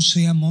nosotros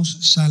seamos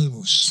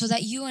salvos. so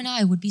that you and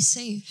I would be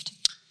saved.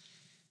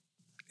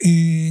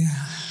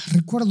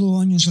 Recuerdo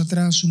años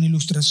atrás una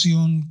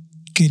ilustración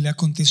que le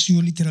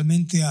aconteció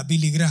literalmente a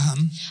Billy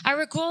Graham. I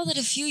recall that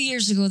a few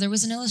years ago there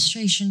was an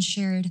illustration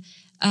shared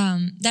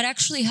that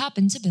actually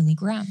happened to Billy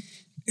Graham.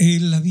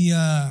 Él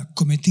había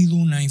cometido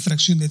una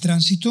infracción de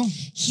tránsito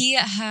He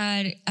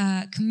had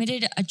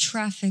committed a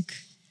traffic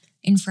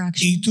y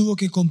infraction, tuvo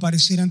que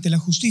comparecer ante la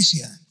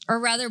justicia. or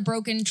rather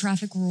broken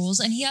traffic rules,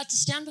 and he had to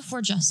stand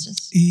before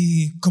justice.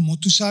 Y como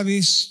tú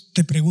sabes,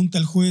 te pregunta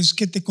el juez,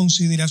 ¿qué te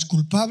consideras,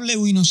 culpable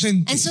o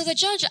inocente? And so the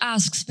judge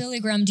asks Billy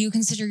Graham, do you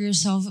consider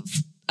yourself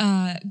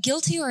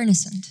guilty or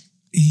innocent?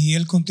 Y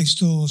él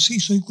contestó, sí,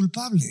 soy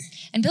culpable.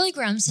 And Billy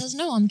Graham says,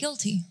 no, I'm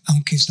guilty.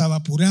 Aunque estaba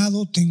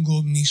apurado,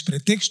 tengo mis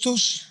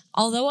pretextos,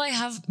 Although I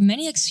have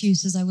many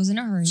excuses, I was in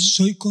a hurry.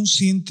 soy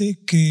consciente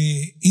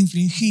que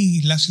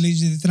infringí las leyes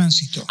de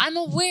tránsito. I'm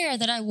aware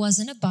that I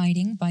wasn't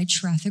abiding by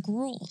traffic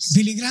rules.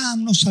 Billy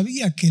Graham no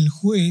sabía que el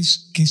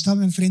juez que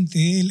estaba enfrente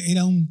de él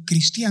era un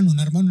cristiano, un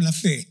hermano en la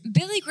fe.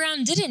 Billy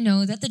Graham didn't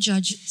know that the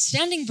judge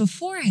standing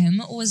before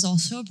him was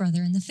also a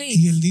brother in the Y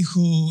faith. él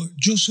dijo,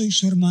 yo soy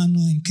su hermano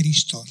en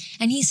Cristo.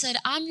 And he said,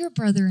 I'm your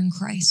brother in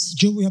Christ.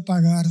 Yo voy a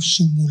pagar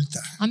su multa.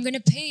 I'm going to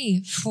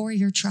pay for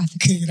your traffic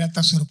Qué ticket.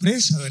 grata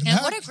sorpresa, And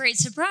 ¿verdad? what a great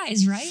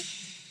surprise, right?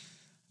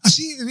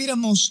 Así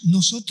debiéramos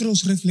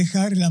nosotros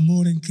reflejar el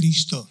amor en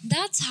Cristo.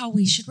 That's how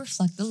we should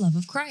reflect the love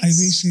of Hay Christ.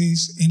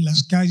 veces en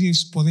las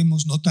calles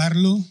podemos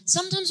notarlo.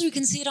 Sometimes we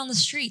can see it on the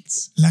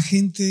streets. La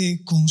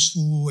gente con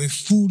su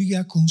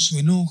furia, con su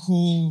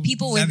enojo,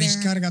 People la with their-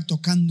 descarga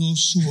tocando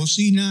su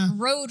bocina,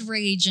 Road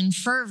rage and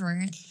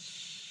fervor.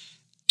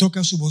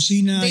 toca su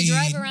bocina They y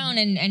drive around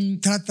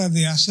and trata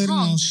de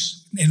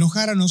hacernos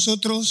enojar a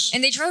nosotros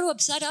they try to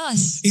upset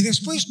us. y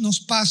después nos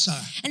pasa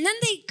And then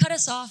they cut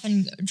us off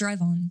and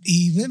drive on.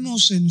 y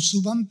vemos en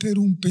su bumper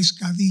un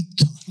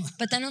pescadito.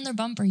 But then on their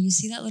bumper, you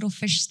see that little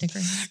fish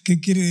sticker. ¿Qué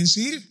quiere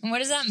decir? And what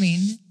does that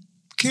mean?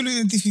 que lo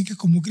identifica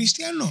como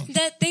cristiano.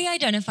 that they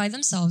identify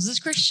themselves as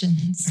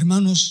Christians.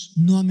 Hermanos,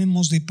 no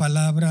amemos de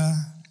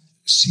palabra,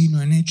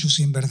 sino en hechos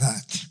y en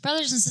verdad.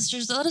 Brothers and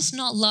sisters, let us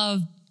not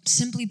love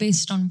simply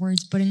based on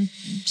words, but in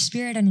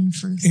spirit and in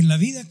truth. En la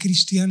vida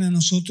cristiana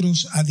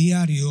nosotros a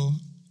diario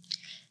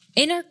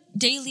In our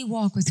daily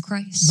walk with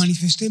Christ,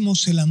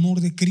 manifestemos el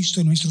amor de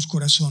Cristo en nuestros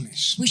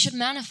corazones. we should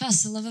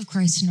manifest the love of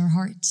Christ in our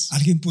hearts.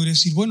 Alguien puede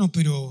decir, bueno,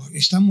 pero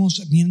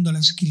estamos viendo la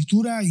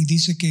escritura y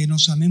dice que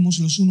nos amemos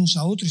los unos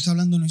a otros, está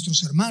hablando de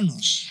nuestros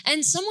hermanos.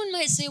 And someone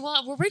might say,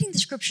 well, we're reading the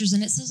scriptures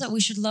and it says that we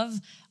should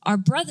love our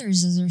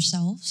brothers as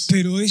ourselves.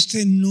 Pero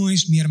este no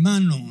es mi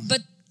hermano.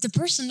 But the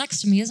person next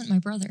to me isn't my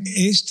brother.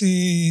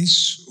 Este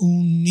es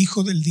un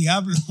hijo del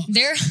diablo.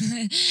 They're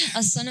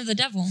a son of the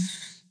devil.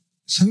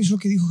 ¿Sabes lo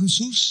que dijo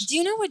Jesús? Do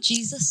you know what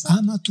Jesus said?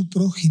 Ama a tu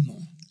prójimo.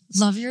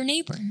 Love your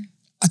neighbor.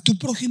 A tu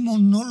prójimo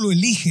no lo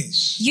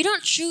eliges. You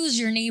don't choose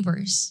your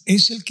neighbors.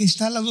 Es el que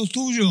está al lado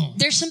tuyo.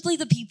 They're simply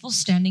the people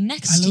standing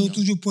next Al to lado you.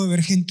 tuyo puede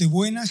haber gente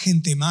buena,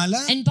 gente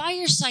mala, And by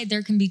your side,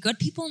 there can be good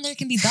people and there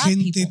can be bad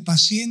gente people.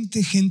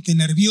 paciente, gente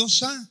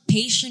nerviosa.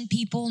 Patient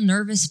people,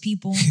 nervous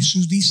people.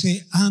 Jesús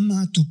dice,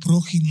 ama a tu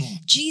prójimo.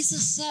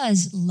 Jesus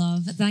says,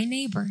 love thy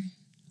neighbor.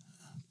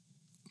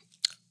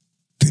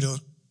 Pero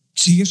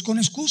sigues con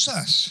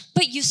excusas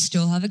But you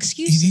still have y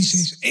excuses.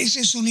 dices,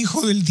 ese es un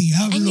hijo del And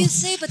diablo, you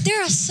say, but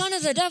they're a son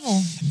of the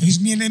devil. es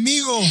mi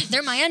enemigo.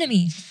 They're my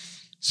enemy.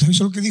 ¿Sabes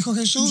lo que dijo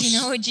Do Jesús? you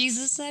know what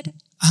Jesus said?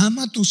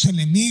 Ama a tus He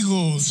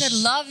enemigos. said,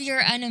 love your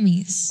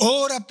enemies.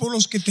 Ora por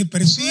los que te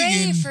Pray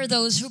persiguen for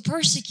those who y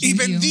persecute you.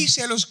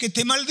 bendice a los que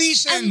te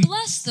maldicen. And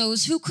bless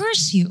those who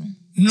curse you.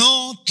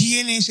 No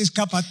tienes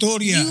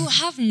escapatoria. You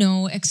have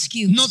no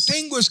excuse. No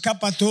tengo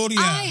escapatoria.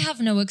 I have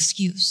no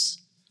excuse.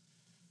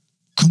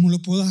 ¿Cómo lo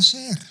puedo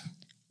hacer?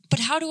 But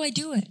how do I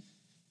do it?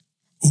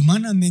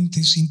 Humanamente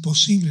es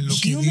imposible lo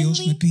que Dios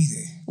Humanly? me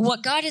pide.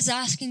 What God is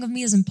asking of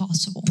me is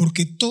impossible.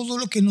 Porque todo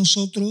lo que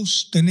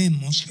nosotros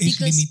tenemos es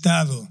Because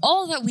limitado.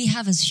 all that we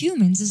have as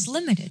humans is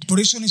limited. Por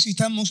eso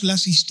necesitamos la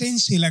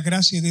asistencia y la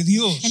gracia de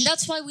Dios. And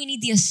that's why we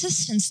need the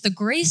assistance, the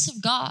grace of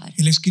God.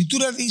 Y la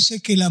Escritura dice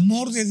que el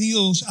amor de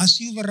Dios ha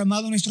sido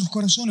derramado en nuestros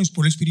corazones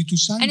por el Espíritu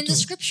And in Santo. the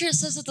scripture it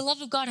says that the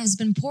love of God has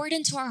been poured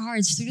into our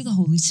hearts through the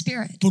Holy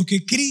Spirit.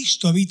 Porque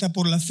Cristo habita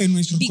por la fe en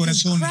nuestros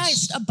Because corazones.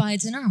 Christ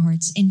abides in our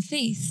hearts in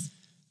faith.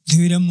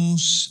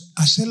 Deberíamos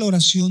hacer la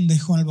oración de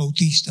Juan el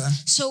Bautista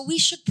So we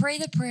should pray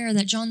the prayer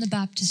that John the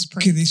Baptist que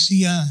prayed.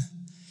 decía,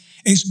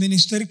 es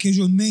menester que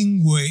yo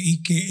mengüe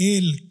y que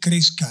Él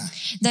crezca.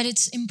 That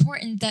it's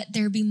important that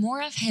there be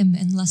more of him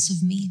and less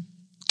of me.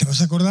 ¿Te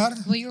vas a acordar?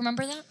 Will you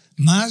remember that?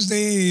 Más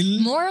de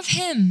Él More of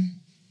him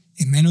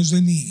y menos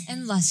de mí.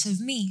 and less of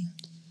me.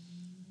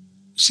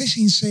 Sé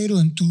sincero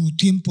en tu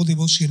tiempo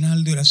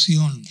devocional de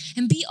oración.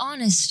 And be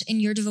honest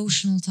in your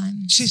devotional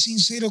time. Sé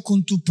sincero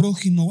con tu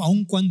prójimo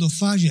aun cuando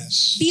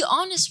fallas. Be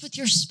honest with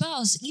your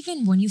spouse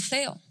even when you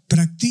fail.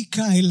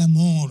 Practica el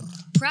amor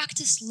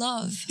Practice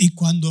love. y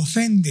cuando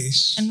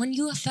ofendes, And when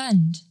you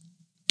offend,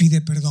 pide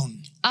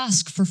perdón.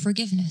 ask for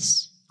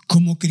forgiveness.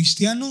 Como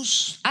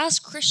cristianos, As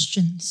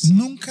Christians,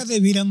 nunca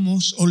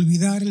debiéramos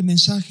olvidar el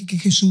mensaje que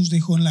Jesús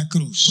dejó en la we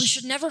cruz.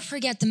 should never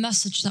forget the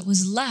message that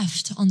was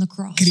left on the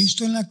cross.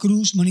 Cristo en la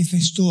cruz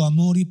manifestó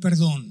amor y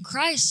perdón.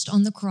 Christ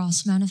on the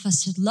cross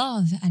manifested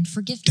love and ¿Te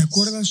forgiveness.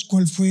 acuerdas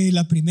cuál fue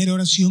la primera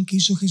oración que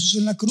hizo Jesús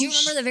en la Do you cruz?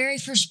 remember the very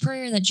first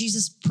prayer that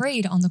Jesus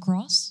prayed on the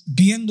cross?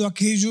 Viendo a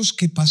aquellos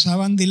que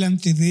pasaban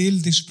delante de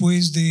él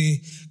después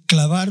de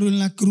clavarlo en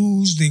la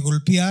cruz, de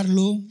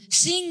golpearlo,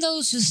 Seeing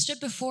those who stood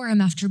before him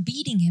after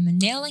beating him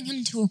and nailing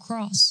him to a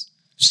cross,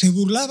 se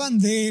burlaban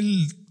de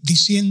él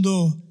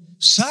diciendo,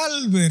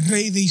 salve,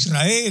 rey de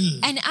Israel,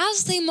 and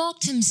as they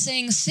mocked him,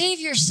 saying, "Save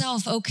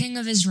yourself, O King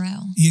of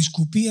Israel," y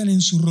escupían en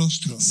su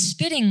rostro.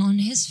 spitting on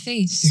his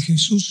Y face,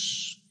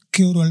 Jesús,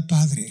 que oró al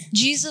Padre,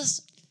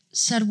 Jesus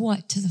said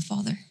what to the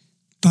Father?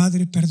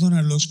 Padre,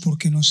 perdónalos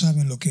porque no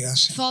saben lo que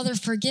hacen. Father,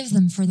 forgive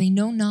them, for they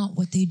know not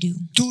what they do.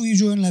 Tú y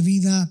yo en la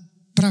vida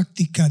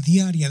práctica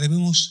diaria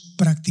debemos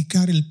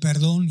practicar el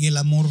perdón y el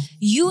amor,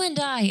 You and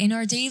I, in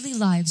our daily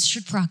lives,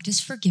 should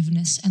practice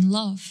forgiveness and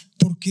love.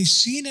 porque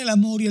sin el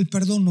amor y el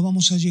perdón no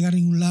vamos a llegar a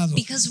ningún lado.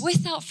 Because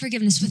without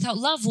forgiveness, without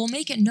love, we'll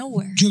make it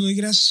nowhere. Yo doy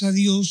gracias a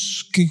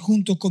Dios que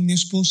junto con mi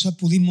esposa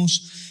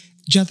pudimos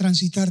ya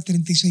transitar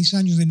 36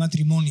 años de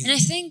matrimonio. And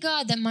I thank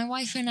God that my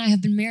wife and I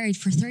have been married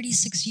for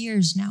 36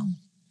 years now.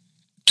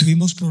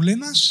 ¿Tuvimos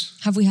problemas?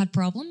 Have we had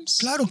problems?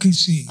 Claro que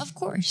sí. Of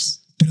course.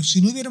 Pero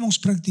si no hubiéramos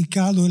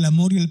practicado el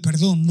amor y el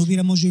perdón, no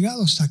hubiéramos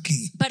llegado hasta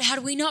aquí. But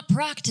had we not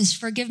practiced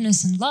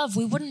forgiveness and love,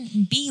 we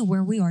wouldn't be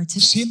where we are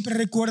today. Siempre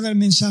recuerda el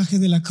mensaje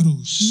de la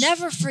cruz.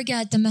 Never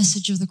forget the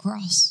message of the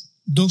cross.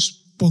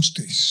 Dos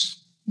postes,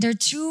 There are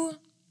two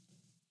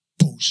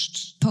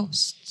posts.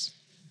 posts.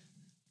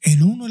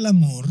 En uno el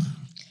amor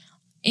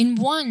In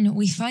one,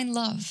 we find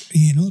love,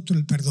 y en otro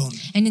el perdón.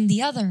 and in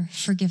the other,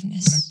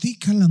 forgiveness.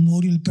 Practica el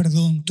amor y el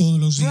perdón todos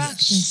los días.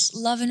 Practice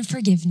love and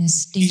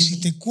forgiveness Y si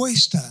daily. te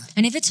cuesta,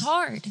 And if it's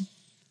hard,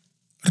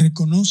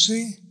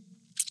 reconoce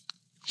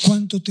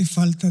cuánto te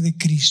falta de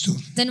Cristo.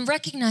 then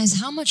recognize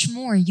how much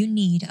more you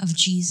need of Y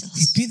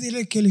Jesus.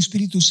 pídele que el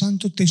Espíritu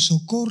Santo te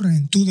socorra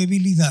en tu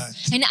debilidad.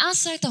 And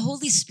ask that the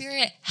Holy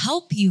Spirit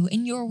help you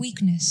in your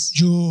weakness.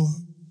 Yo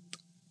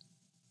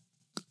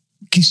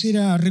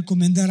quisiera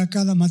recomendar a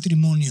cada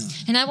matrimonio,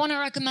 And I want to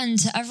recommend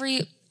to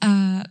every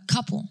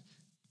couple,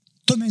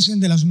 tómense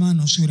de las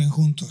manos y oren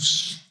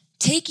juntos.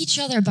 take each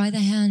other by the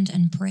hand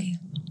and pray.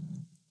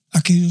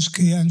 Aquellos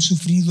que han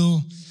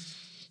sufrido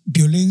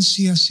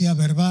violencia, sea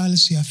verbal,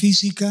 sea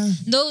física,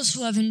 Those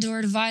who have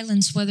endured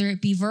violence, whether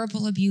it be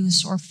verbal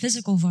abuse or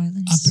physical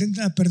violence,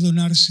 aprendan a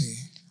perdonarse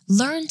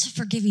learn to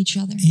forgive each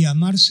other y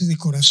amarse de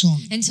corazón.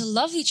 and to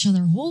love each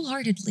other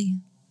wholeheartedly.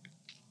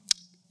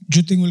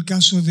 Yo tengo el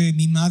caso de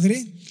mi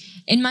madre,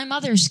 In my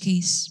mother's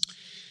case,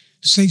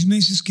 6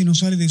 meses que no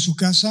sale de su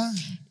casa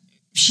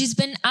she's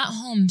been at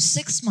home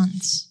 6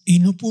 months, y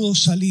no pudo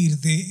salir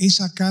de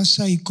esa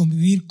casa y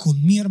convivir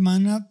con mi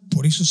hermana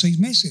por esos 6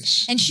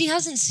 meses. and she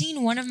hasn't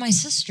seen one of my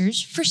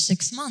sisters for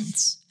 6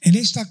 months. En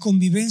esta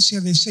convivencia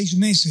de 6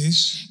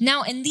 meses,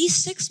 Now, in these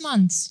 6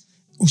 months,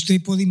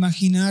 usted puede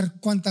imaginar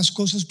cuántas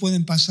cosas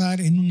pueden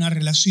pasar en una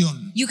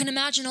relación. you can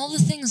imagine all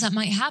the things that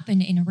might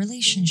happen in a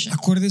relationship.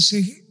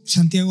 Acuérdese,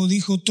 Santiago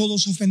dijo,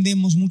 todos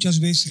ofendemos muchas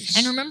veces.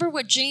 And remember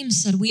what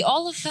James said, we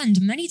all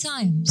offend many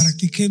times.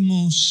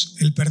 Practiquemos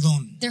el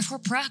perdón. Therefore,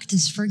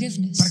 practice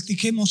forgiveness.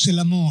 Practiquemos el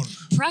amor.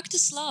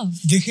 Practice love.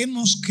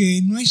 Dejemos que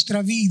en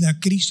nuestra vida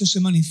Cristo se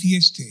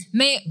manifieste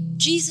May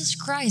Jesus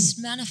Christ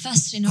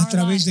manifest in a our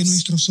través de lives,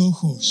 nuestros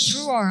ojos,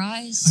 through our a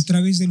eyes,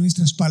 través de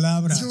nuestras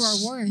palabras, through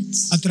our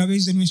words, a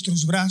través de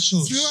nuestros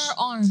brazos, through our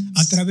arms,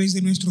 a través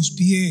de nuestros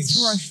pies.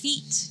 through our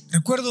feet.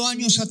 Recuerdo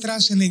años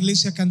atrás en la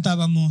iglesia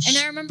cantábamos, And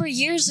I remember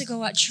years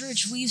ago at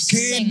church we used to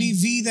que mi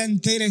sing, vida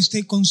entera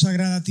esté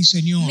consagrada a ti,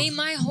 Señor. may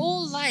my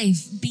whole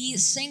life be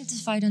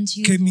sanctified unto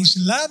you, Que Lord. mis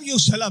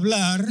labios al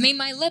hablar May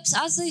my lips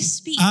as they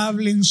speak,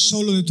 hablen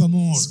solo de tu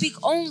amor. speak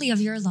only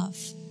of your love.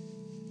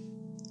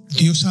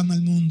 Dios ama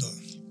al mundo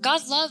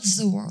God loves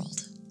the world.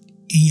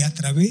 y a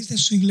través de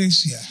su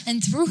iglesia,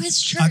 And through his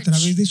a church,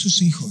 través de sus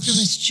through hijos,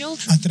 his a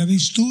children,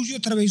 través tuyo, a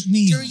través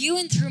mío, through you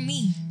and through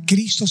me,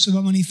 Cristo se va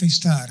a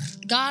manifestar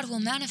God will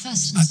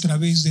manifest a himself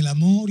través del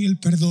amor y el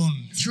perdón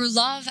through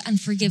love and hacia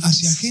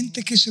forgiveness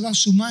gente que se va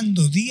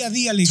sumando día a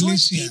día a la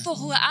towards iglesia. people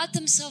who add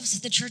themselves to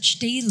the church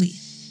daily.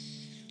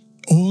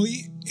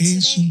 Hoy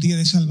es un día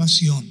de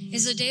salvación.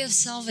 Is a day of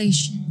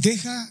salvation.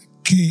 Deja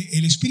que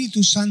el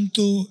Espíritu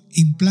Santo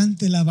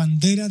implante la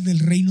bandera del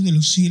reino de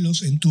los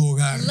cielos en tu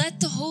hogar. Let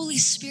the Holy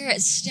Spirit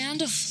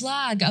stand a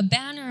flag, a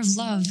banner of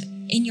love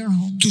in your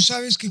home. Tú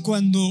sabes que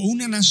cuando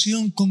una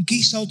nación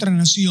conquista a otra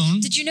nación,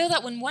 Did you know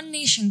that when one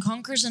nation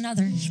conquers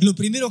another, lo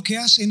primero que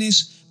hacen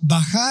es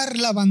bajar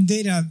la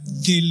bandera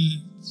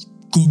del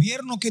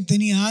gobierno que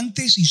tenía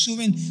antes y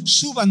suben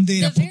su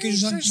bandera the porque very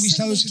ellos han first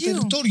conquistado thing ese they do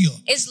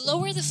territorio. is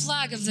lower the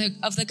flag of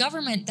the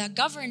government that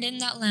governed in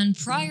that land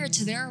prior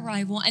to their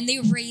arrival, and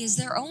they raise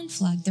their own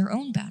flag, their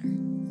own banner.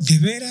 De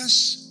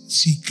veras,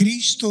 si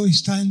Cristo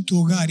está en tu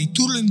hogar y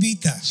tú lo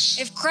invitas,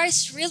 If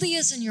Christ really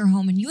is in your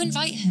home and you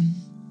invite him,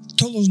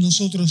 todos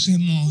nosotros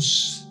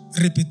hemos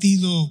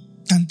repetido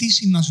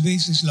tantísimas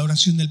veces la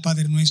oración del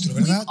Padre Nuestro,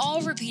 we've ¿verdad?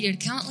 all repeated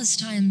countless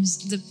times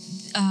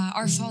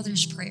our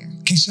Father's prayer.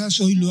 Quizás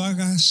hoy lo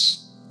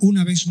hagas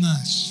una vez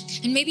más.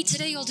 And maybe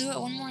today you'll do it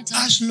one more time.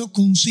 Hazlo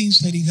con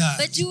sinceridad.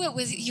 But do it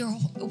with your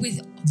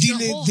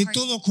Dile whole de heart.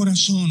 todo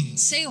corazón.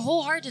 Say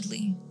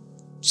wholeheartedly.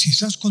 Si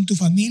estás con tu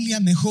familia,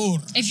 mejor.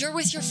 If you're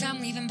with your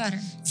family, even better.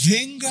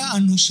 Venga a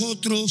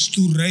nosotros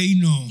tu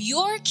reino.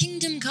 Your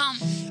kingdom come.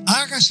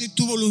 Hágase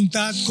tu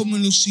voluntad como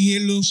en los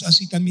cielos,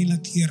 así también la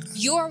tierra.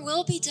 Your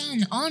will be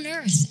done on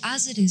earth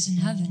as it is in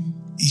heaven.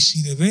 Y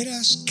si de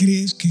veras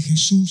crees que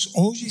Jesús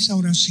oye esa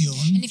oración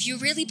And if you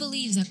really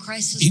believe that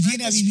Christ has y heard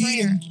viene a this vivir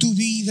prayer en tu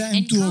vida, en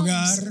and tu comes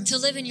hogar, to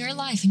live in your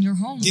life, in your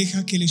home,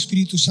 deja que el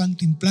Espíritu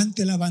Santo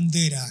implante la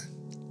bandera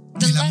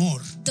then del let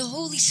amor. the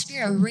Holy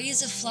Spirit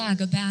raise a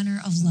flag, a banner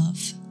of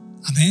love.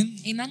 Amén.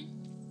 Amen.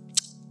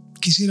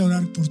 Quisiera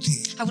orar por ti.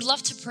 I would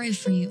love to pray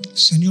for you.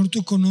 Señor,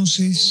 tú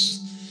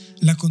conoces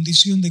la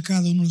condición de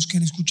cada uno de los que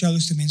han escuchado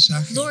este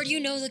mensaje. Lord, you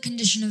know the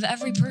condition of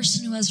every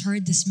person who has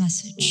heard this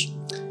message.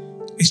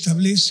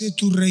 Establece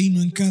tu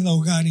reino en cada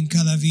hogar, en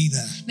cada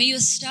vida. May you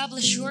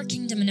establish your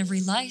kingdom in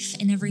every life,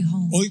 in every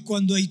home. Hoy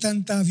cuando hay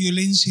tanta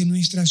violencia en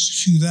nuestras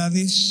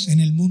ciudades, en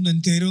el mundo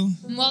entero,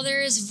 And while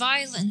there is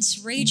violence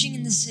raging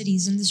in the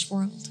cities in this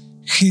world,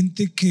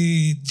 gente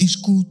que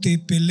discute,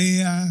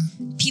 pelea,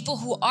 people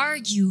who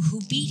argue, who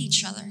beat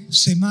each other,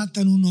 se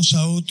matan unos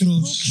a who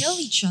otros, kill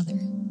each other,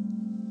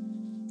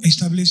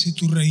 establece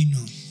tu reino.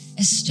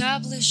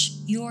 establish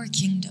your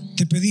kingdom.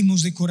 Te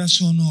pedimos de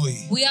corazón hoy,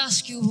 We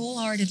ask you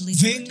wholeheartedly,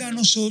 Lord, venga a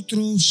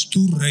nosotros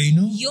tu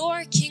reino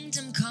your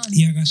kingdom come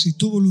y hágase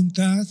tu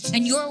voluntad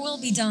and your will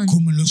be done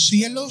como en los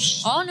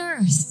cielos, on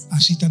earth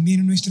así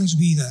también en nuestras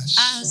vidas.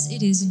 as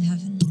it is in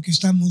heaven. Por porque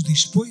estamos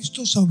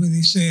dispuestos a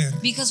obedecer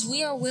because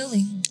we are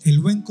willing el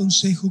buen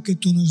consejo que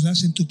tú nos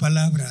das en tu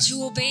palabra,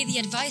 to obey the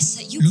advice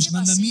that you los give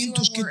us in your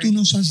mandamientos que word, tú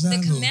nos has the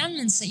dado.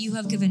 commandments that you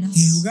have given us.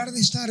 Y en lugar de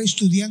estar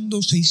estudiando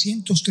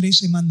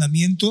 613 And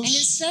mandamientos,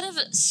 instead of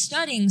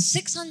studying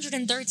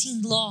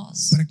 613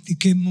 laws,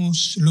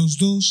 practiquemos los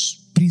dos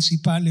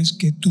principales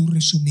que tú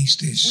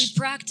resumiste. we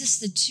practice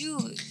the two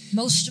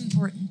most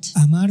important.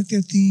 Amarte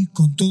a ti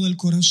con todo el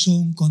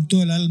corazón, con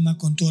toda el alma,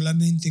 con toda la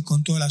mente,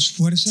 con todas las To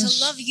fuerzas,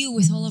 love you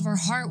with all of our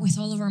heart, with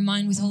all of our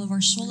mind, with all of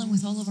our soul, and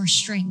with all of our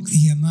strength.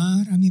 y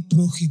amar a mi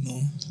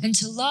prójimo And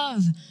to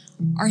love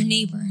our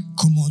neighbor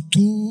como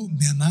tú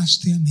me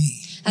amaste a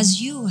mí.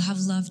 as you have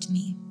loved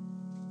me.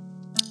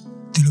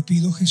 Te lo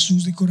pido,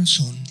 Jesús, de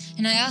corazón,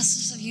 And I ask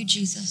this of you,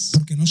 Jesus,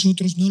 porque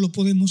nosotros no lo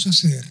podemos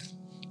hacer,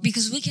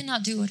 because we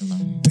cannot do it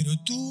alone. pero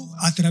tú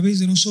a través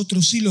de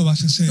nosotros sí lo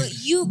vas a hacer,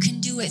 But you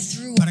can do it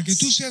through para que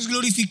tú us, seas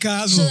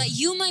glorificado so that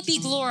you might be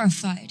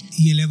glorified,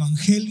 y el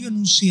evangelio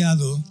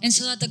anunciado and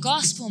so that the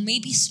gospel may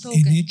be en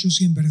spoken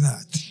hechos y en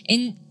verdad.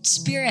 in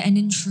spirit and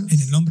in truth. En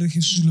el nombre de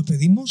Jesús lo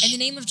pedimos. In the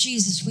name of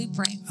Jesus, we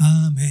pray.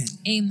 Amén.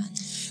 Amen.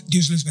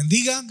 Dios les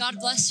bendiga. God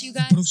bless you El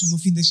guys. próximo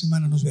fin de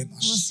semana nos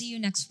vemos. We'll see you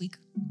next week.